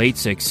 Call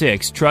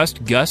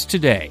 866-TRUST-GUS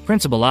today.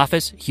 Principal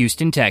office,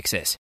 Houston,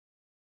 Texas.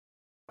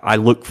 I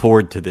look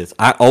forward to this.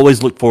 I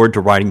always look forward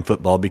to writing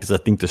football because I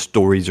think the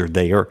stories are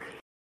there,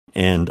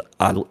 and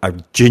I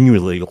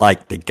genuinely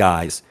like the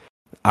guys.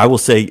 I will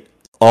say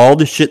all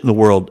the shit in the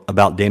world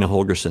about Dana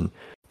Holgerson,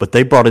 but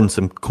they brought in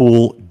some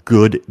cool,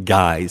 good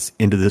guys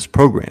into this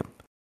program.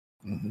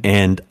 Mm-hmm.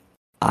 And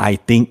I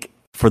think,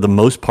 for the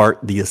most part,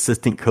 the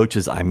assistant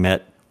coaches I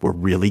met were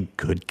really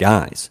good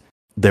guys.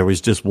 There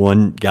was just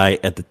one guy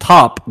at the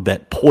top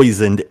that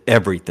poisoned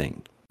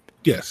everything.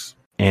 Yes.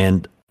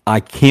 And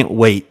I can't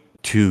wait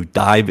to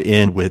dive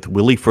in with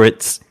Willie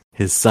Fritz,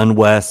 his son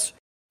Wes,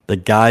 the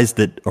guys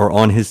that are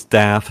on his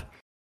staff.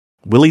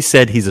 Willie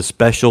said he's a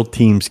special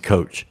teams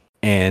coach.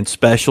 And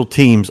special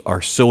teams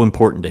are so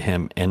important to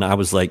him. And I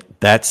was like,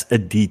 that's a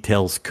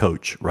details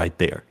coach right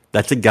there.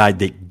 That's a guy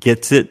that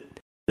gets it,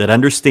 that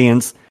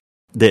understands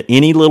that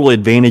any little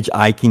advantage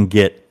I can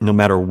get, no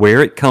matter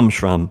where it comes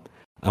from,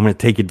 I'm going to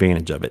take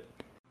advantage of it.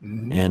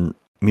 Mm-hmm. And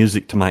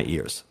music to my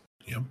ears.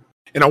 Yeah.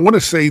 And I want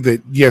to say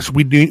that, yes,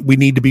 we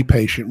need to be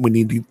patient. We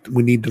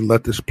need to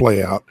let this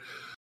play out.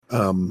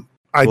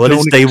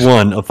 It's day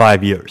 1 of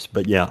 5 years,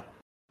 but yeah.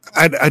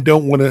 I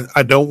don't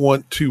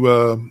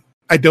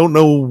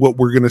know what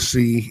we're going to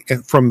see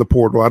from the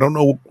portal. I don't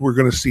know what we're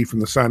going to see from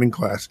the signing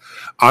class.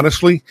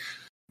 Honestly,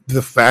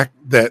 the fact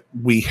that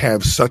we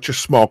have such a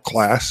small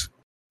class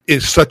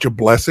is such a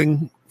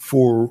blessing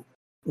for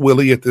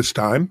Willie at this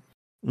time,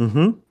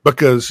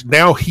 because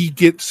now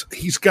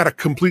he's got a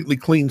completely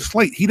clean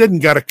slate. He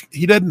doesn't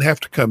have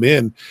to come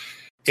in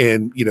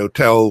and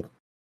tell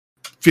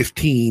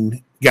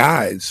 15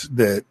 guys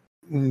that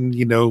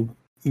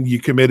you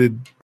committed,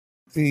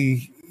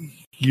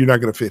 you're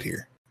not going to fit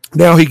here.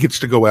 Now he gets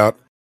to go out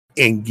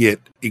and get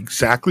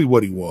exactly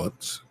what he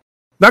wants.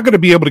 Not going to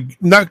be able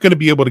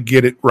to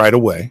get it right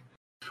away.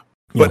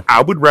 But yeah.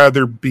 I would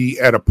rather be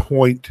at a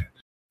point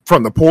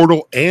from the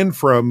portal and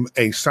from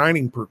a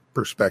signing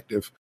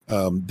perspective.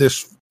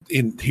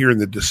 Here in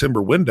the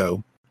December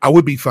window, I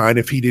would be fine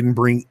if he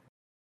didn't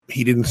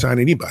sign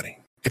anybody.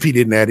 If he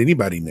didn't add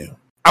anybody new,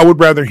 I would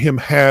rather him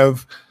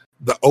have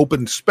the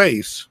open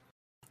space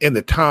and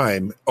the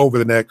time over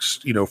the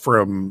next,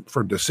 from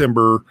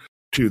December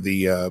to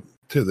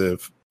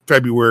the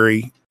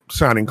February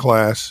signing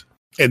class,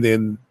 and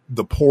then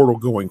the portal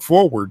going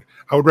forward.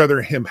 I would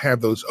rather him have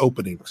those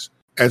openings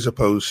as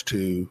opposed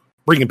to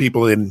bringing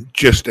people in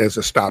just as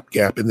a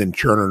stopgap and then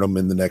churning them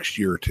in the next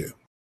year or two.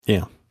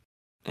 Yeah,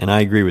 and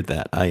I agree with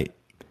that.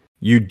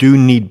 You do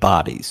need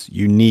bodies.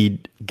 You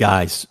need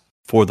guys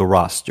for the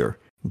roster,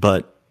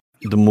 but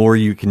the more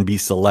you can be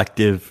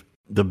selective,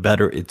 the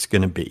better it's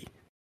going to be.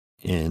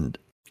 And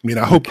I mean,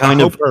 I hope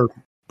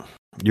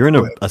you're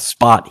in a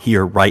spot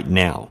here right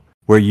now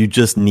where you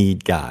just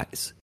need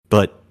guys.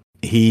 But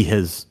he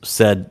has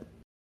said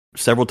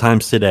several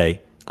times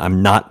today,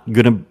 I'm not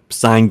going to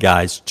sign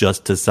guys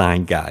just to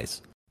sign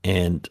guys.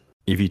 And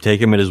if you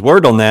take him at his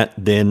word on that,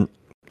 then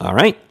all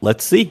right,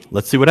 let's see.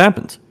 Let's see what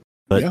happens.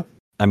 But yeah.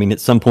 I mean,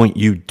 at some point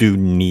you do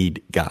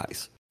need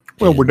guys.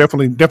 Well, we're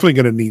definitely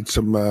going to need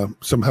some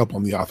help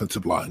on the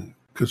offensive line,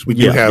 because we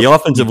do have the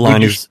offensive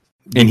line is,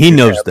 and he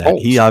knows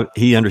that.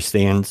 He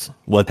understands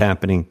what's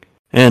happening.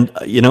 And,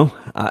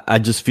 I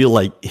just feel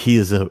like he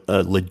is a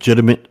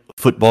legitimate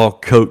football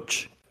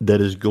coach that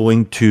is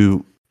going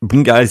to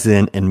bring guys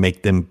in and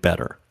make them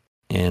better.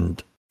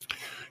 And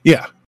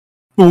yeah,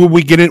 when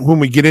we get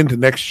into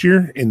next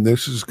year, and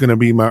this is going to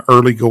be my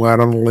early go out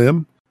on a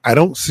limb, I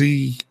don't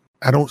see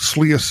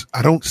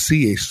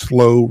a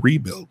slow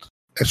rebuild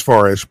as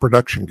far as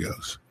production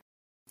goes.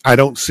 I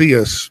don't see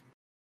us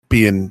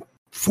being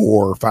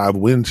 4 or 5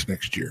 wins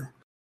next year.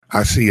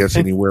 I see us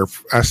anywhere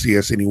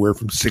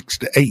from 6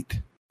 to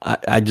 8.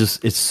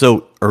 It's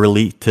so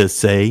early to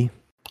say.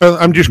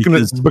 I'm just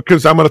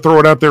because I'm going to throw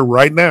it out there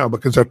right now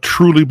because I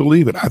truly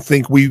believe it.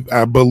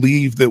 I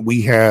believe that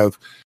we have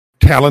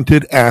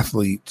talented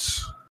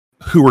athletes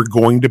who are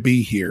going to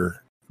be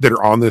here that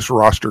are on this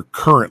roster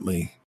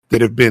currently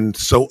that have been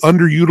so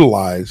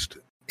underutilized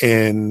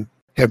and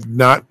have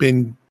not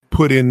been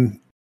put in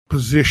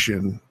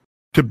position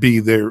to be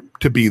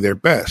their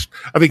best.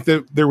 I think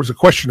that there was a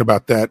question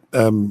about that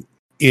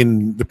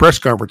in the press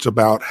conference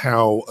about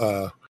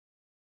how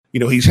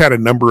he's had a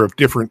number of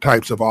different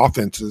types of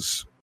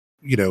offenses,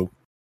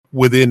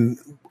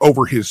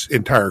 over his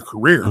entire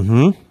career.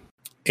 Mm-hmm.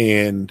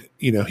 And,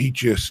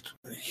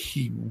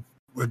 he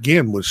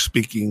again was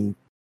speaking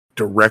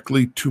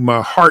directly to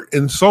my heart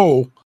and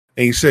soul.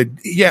 And he said,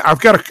 yeah, I've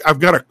got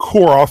a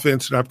core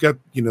offense and I've got,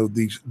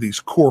 these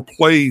core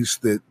plays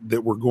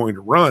that we're going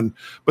to run,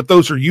 but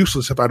those are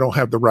useless if I don't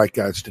have the right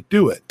guys to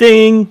do it.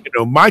 Ding.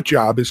 My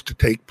job is to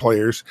take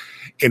players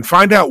and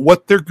find out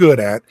what they're good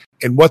at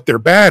and what they're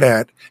bad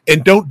at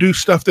and don't do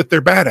stuff that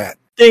they're bad at.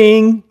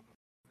 Ding.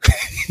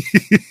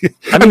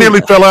 I nearly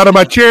fell out of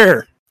my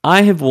chair.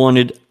 I have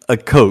wanted a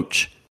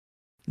coach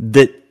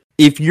that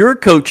if you're a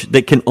coach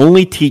that can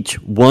only teach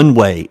one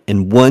way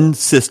and one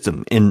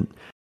system, and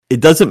it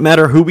doesn't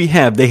matter who we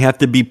have, they have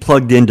to be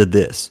plugged into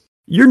this,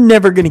 you're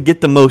never going to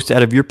get the most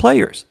out of your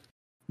players.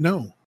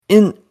 No.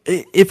 And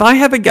if I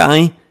have a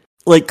guy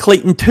like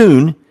Clayton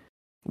Tune,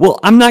 well,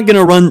 I'm not going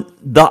to run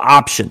the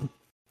option.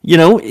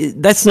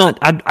 That's not,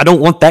 I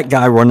don't want that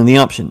guy running the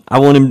option. I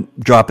want him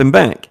dropping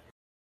back.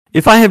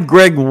 If I have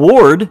Greg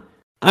Ward,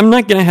 I'm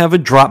not going to have a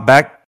drop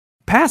back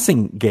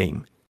passing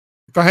game.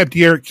 If I have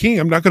De'Aaron King,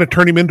 I'm not going to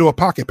turn him into a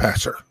pocket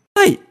passer.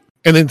 Right.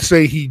 And then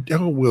say he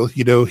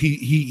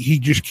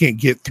just can't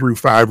get through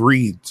 5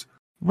 reads.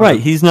 Right.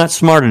 He's not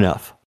smart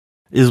enough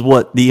is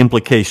what the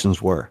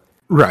implications were.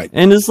 Right.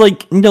 And it's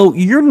like, no,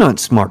 you're not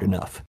smart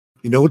enough.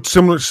 It's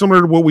similar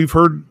to what we've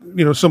heard,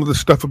 some of the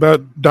stuff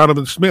about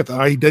Donovan Smith.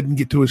 He doesn't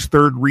get to his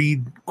 3rd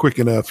read quick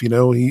enough.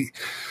 Don't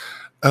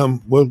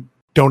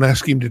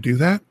ask him to do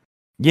that.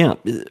 Yeah.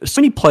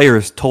 So many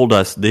players told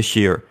us this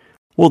year,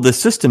 well, the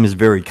system is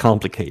very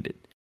complicated.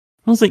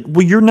 I was like,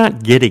 well, you're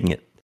not getting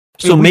it.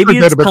 So maybe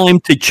it's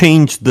time to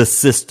change the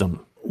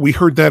system. We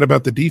heard that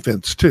about the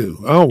defense too.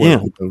 Oh,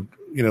 well,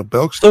 yeah.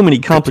 Belks. So many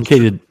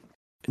complicated.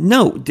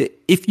 No,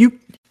 if you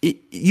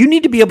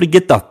need to be able to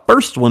get the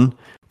first one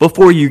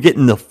before you're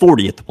getting the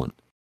 40th one.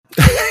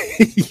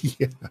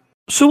 Yeah.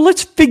 So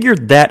let's figure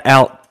that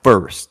out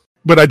first.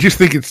 But I just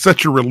think it's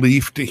such a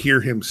relief to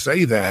hear him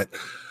say that.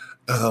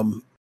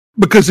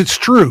 Because it's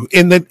true,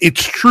 and that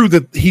it's true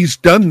that he's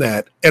done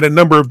that at a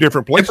number of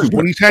different places.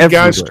 When he's had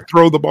guys to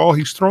throw the ball,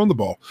 he's thrown the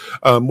ball.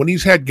 When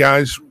he's had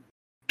guys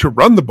to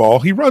run the ball,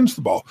 he runs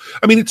the ball.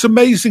 I mean, it's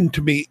amazing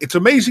to me. It's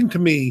amazing to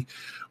me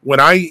when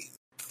I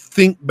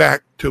think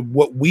back to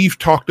what we've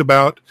talked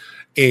about,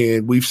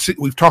 and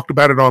we've talked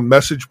about it on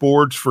message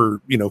boards for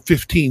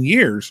 15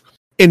 years,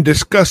 and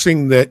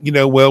discussing that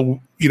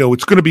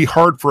it's going to be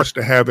hard for us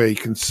to have a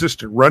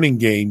consistent running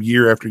game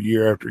year after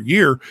year after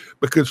year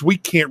because we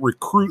can't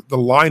recruit the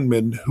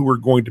linemen who are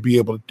going to be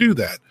able to do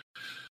that.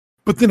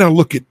 But then I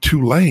look at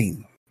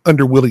Tulane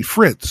under Willie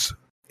Fritz,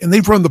 and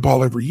they've run the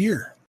ball every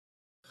year.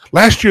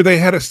 Last year, they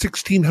had a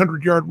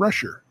 1,600-yard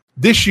rusher.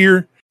 This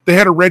year, they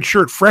had a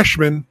redshirt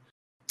freshman,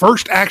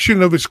 first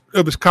action of his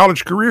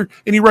college career,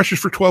 and he rushes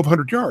for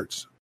 1,200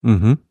 yards.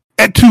 Mm-hmm.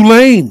 At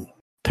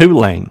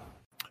Tulane.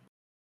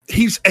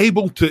 He's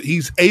able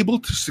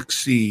to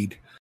succeed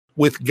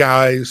with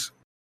guys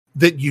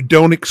that you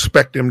don't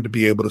expect him to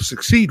be able to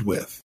succeed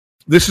with.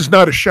 This is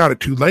not a shot at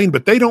Tulane,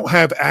 but they don't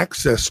have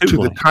access to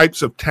the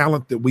types of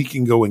talent that we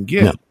can go and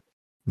get. No,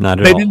 not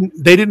at all.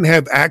 They didn't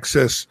have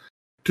access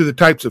to the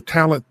types of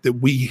talent that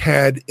we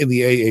had in the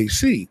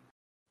AAC.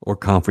 Or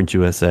Conference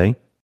USA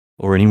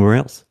or anywhere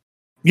else.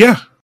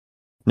 Yeah.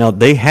 Now,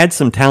 they had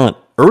some talent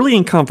early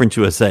in Conference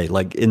USA,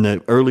 like in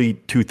the early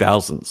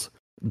 2000s.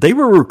 They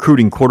were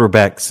recruiting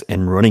quarterbacks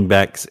and running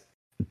backs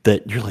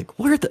that you're like,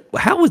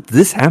 how is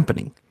this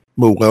happening?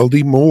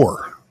 Mwelde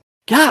Moore.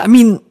 Yeah, I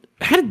mean,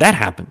 how did that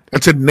happen?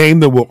 That's a name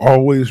that will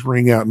always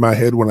ring out in my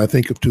head when I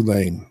think of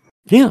Tulane.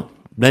 Yeah,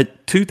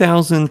 that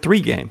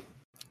 2003 game.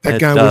 That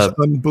guy was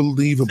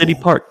unbelievable. City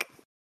Park.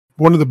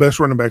 One of the best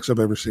running backs I've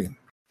ever seen.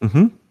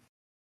 Mm-hmm.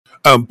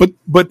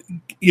 But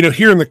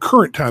here in the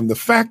current time, the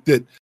fact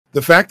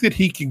that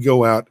he can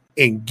go out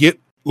and get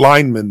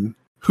linemen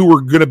who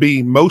are going to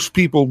be most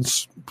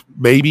people's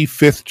maybe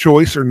 5th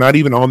choice or not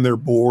even on their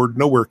board,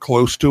 nowhere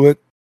close to it.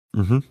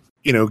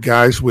 Mm-hmm.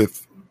 Guys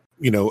with,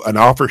 an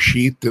offer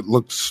sheet that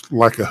looks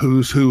like a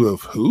who's who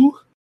of who.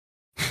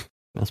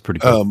 That's pretty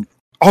cool.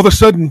 All of a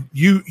sudden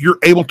you're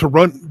able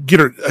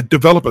to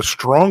develop a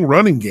strong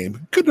running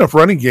game, good enough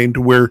running game to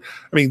where,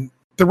 the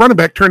running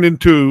back turned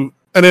into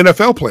an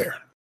NFL player.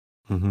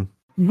 Mm-hmm.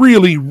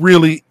 Really,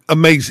 really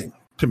amazing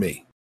to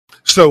me.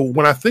 So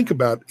when I think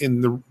about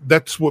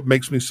that's what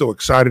makes me so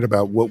excited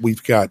about what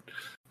we've got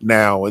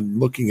now and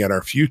looking at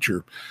our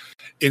future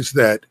is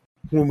that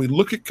when we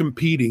look at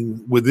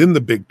competing within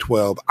the Big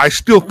 12, I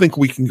still think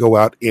we can go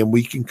out and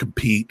we can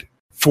compete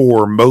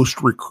for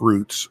most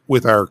recruits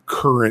with our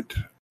current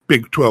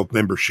Big 12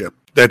 membership.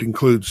 That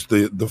includes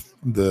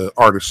the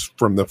artists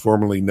from the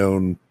formerly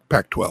known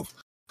Pac-12.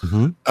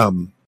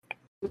 Mm-hmm.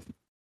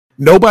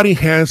 Nobody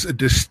has a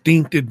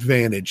distinct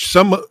advantage.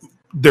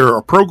 There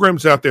are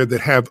programs out there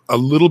that have a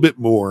little bit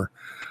more,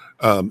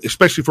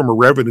 especially from a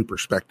revenue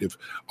perspective.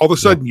 All of a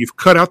sudden, you've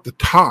cut out the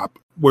top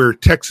where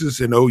Texas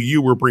and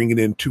OU were bringing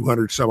in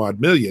 200 some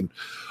odd million.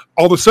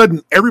 All of a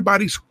sudden,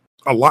 everybody's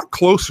a lot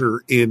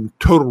closer in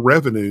total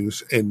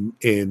revenues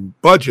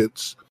and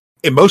budgets.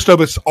 And most of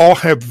us all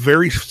have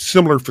very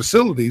similar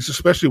facilities,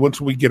 especially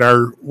once we get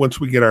our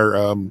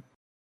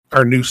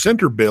new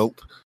center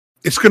built.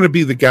 It's going to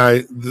be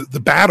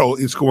the battle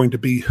is going to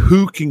be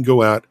who can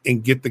go out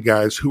and get the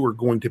guys who are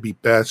going to be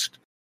best,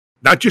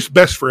 not just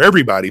best for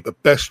everybody,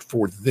 but best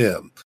for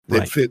them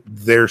that fit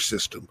their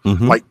system.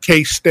 Mm-hmm. Like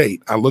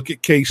K-State. I look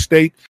at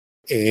K-State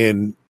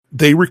and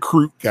they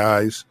recruit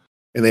guys,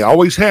 and they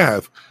always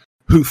have,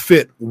 who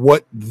fit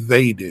what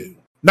they do.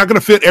 Not going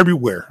to fit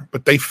everywhere,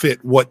 but they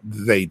fit what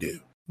they do.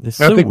 It's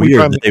so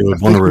weird that they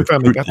would want to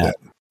recruit that.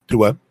 Do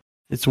what?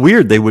 It's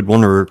weird they would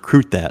want to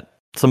recruit that.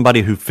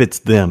 Somebody who fits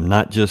them,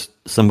 not just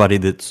somebody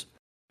that's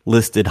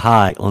listed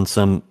high on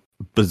some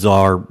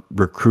bizarre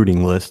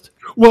recruiting list.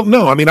 Well,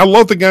 no, I mean, I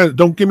love the guys.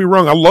 Don't get me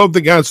wrong. I love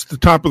the guys at the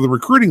top of the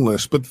recruiting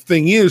list. But the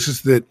thing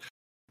is that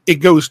it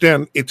goes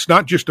down. It's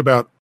not just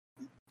about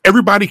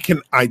everybody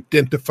can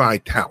identify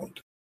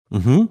talent.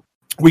 Mm-hmm.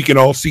 We can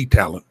all see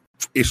talent,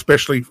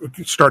 especially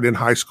starting in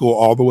high school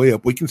all the way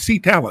up. We can see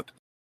talent.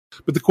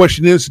 But the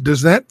question is,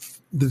 does that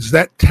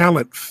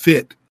talent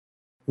fit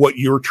what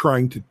you're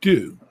trying to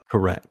do?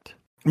 Correct.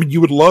 I mean,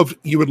 you would love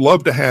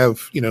to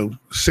have, 6'5",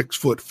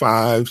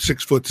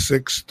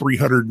 6'6",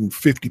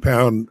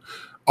 350-pound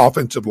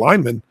offensive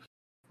lineman.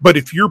 But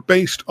if you're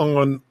based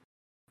on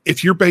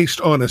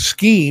a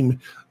scheme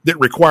that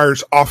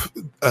requires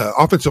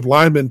offensive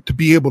linemen to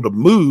be able to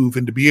move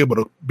and to be able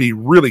to be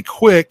really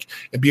quick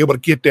and be able to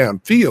get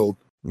downfield,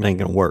 it ain't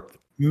gonna work.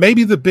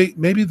 Maybe the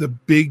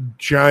big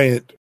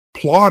giant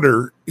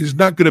plotter is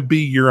not going to be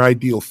your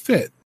ideal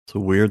fit. It's a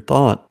weird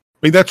thought.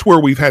 I mean, that's where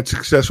we've had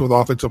success with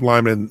offensive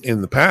linemen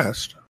in the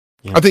past.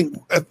 Yeah. I think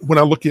when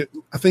I look at,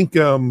 I think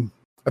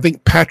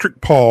Patrick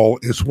Paul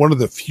is one of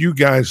the few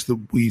guys that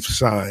we've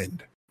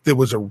signed that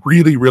was a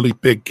really, really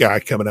big guy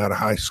coming out of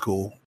high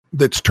school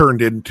that's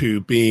turned into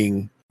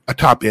being a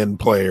top end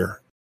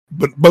player.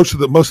 But most of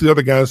the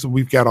other guys that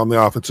we've got on the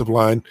offensive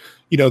line,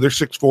 they're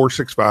 6'4",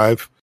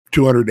 6'5",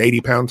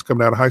 280 pounds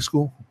coming out of high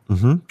school.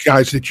 Mm-hmm.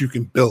 Guys that you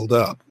can build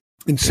up.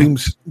 It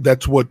seems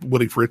that's what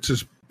Willie Fritz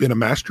has been a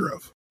master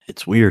of.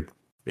 It's weird.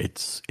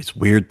 It's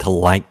weird to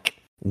like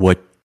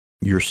what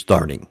you're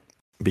starting,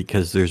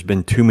 because there's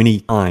been too many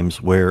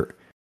times where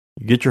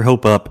you get your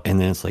hope up and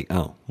then it's like,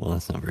 oh, well,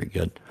 that's not very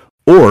good.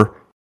 Or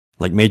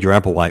like Major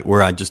Applewhite,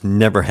 where I just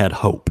never had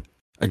hope.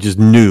 I just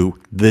knew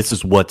this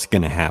is what's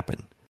going to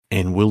happen.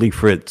 And Willie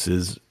Fritz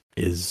is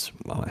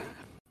I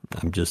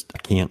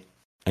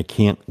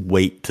can't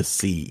wait to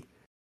see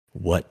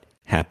what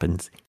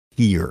happens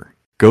here.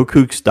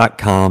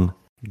 GoCougs.com.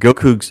 Go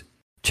Cougs.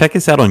 Check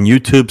us out on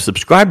YouTube.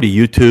 Subscribe to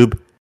YouTube,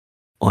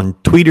 on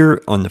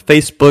Twitter, on the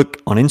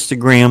Facebook, on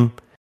Instagram.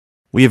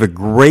 We have a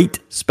great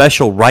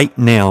special right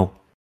now.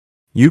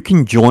 You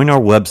can join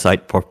our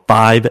website for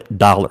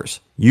 $5.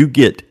 You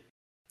get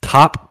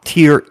top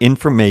tier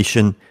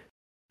information,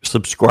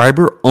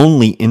 subscriber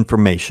only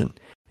information,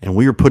 and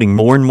we are putting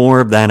more and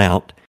more of that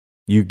out.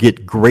 You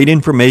get great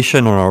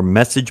information on our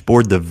message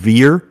board, the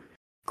Veer.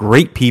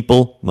 Great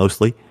people,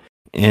 mostly,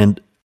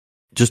 and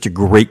just a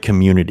great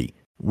community.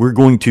 We're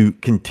going to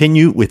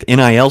continue with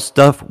NIL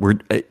stuff.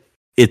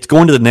 It's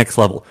going to the next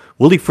level.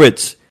 Willie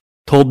Fritz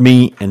told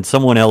me and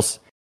someone else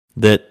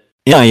that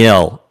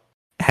NIL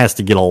has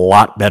to get a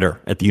lot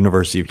better at the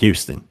University of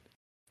Houston,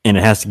 and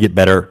it has to get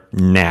better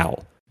now.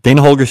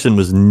 Dana Holgerson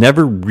was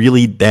never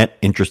really that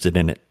interested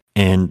in it,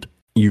 and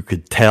you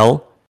could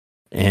tell,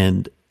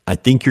 and I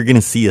think you're going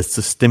to see a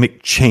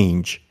systemic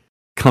change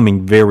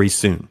coming very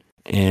soon.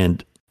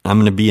 And I'm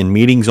going to be in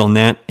meetings on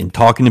that and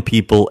talking to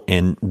people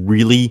and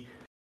really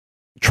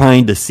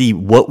trying to see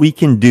what we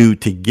can do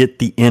to get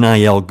the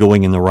NIL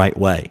going in the right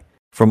way.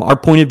 From our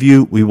point of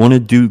view, we want to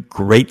do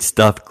great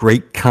stuff,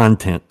 great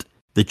content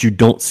that you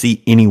don't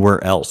see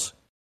anywhere else.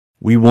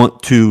 We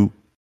want to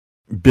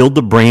build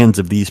the brands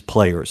of these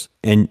players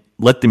and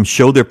let them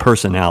show their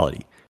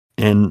personality.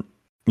 And,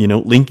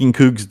 Lincoln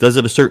Cougs does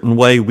it a certain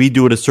way. We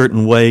do it a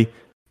certain way.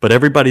 But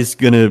everybody's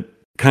going to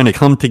kind of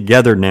come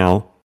together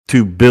now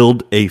to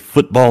build a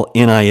football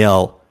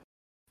NIL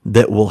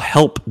that will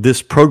help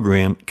this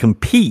program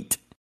compete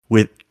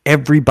with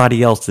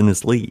everybody else in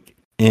this league.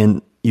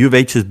 And U of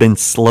H has been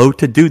slow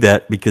to do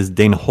that because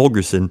Dana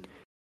Holgerson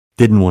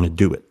didn't want to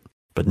do it.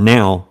 But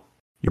now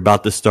you're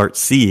about to start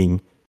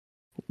seeing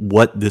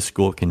what this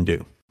school can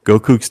do.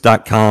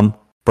 GoCougs.com.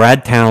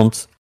 Brad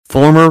Towns,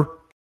 former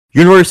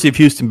University of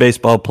Houston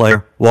baseball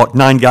player, walked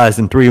 9 guys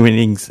in 3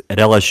 innings at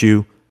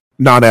LSU.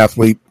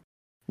 Non-athlete.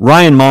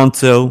 Ryan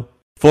Monso,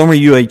 former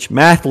UH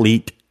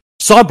mathlete,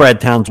 saw Brad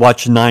Towns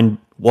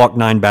walk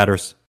 9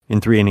 batters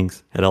in 3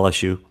 innings at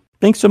LSU.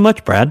 Thanks so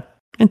much, Brad.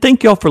 And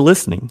thank y'all for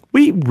listening.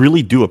 We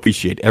really do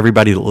appreciate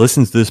everybody that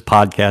listens to this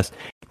podcast.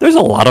 There's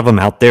a lot of them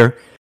out there.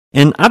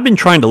 And I've been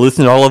trying to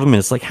listen to all of them, and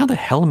it's like, how the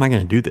hell am I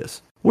going to do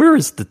this? Where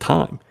is the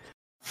time?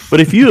 But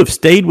if you have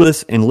stayed with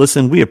us and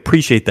listened, we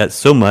appreciate that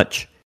so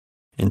much.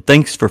 And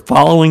thanks for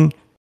following,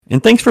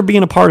 and thanks for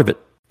being a part of it.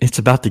 It's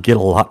about to get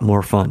a lot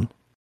more fun.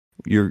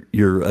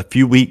 You're a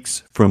few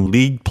weeks from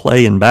league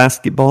play in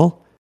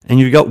basketball, and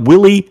you've got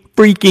Willie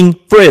freaking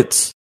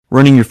Fritz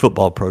running your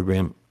football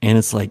program. And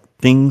it's like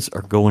things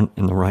are going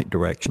in the right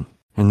direction.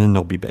 And then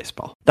there'll be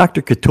baseball.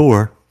 Dr.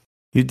 Couture,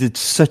 you did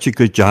such a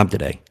good job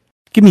today.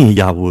 Give me a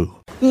Yahoo.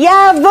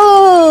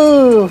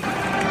 Yahoo!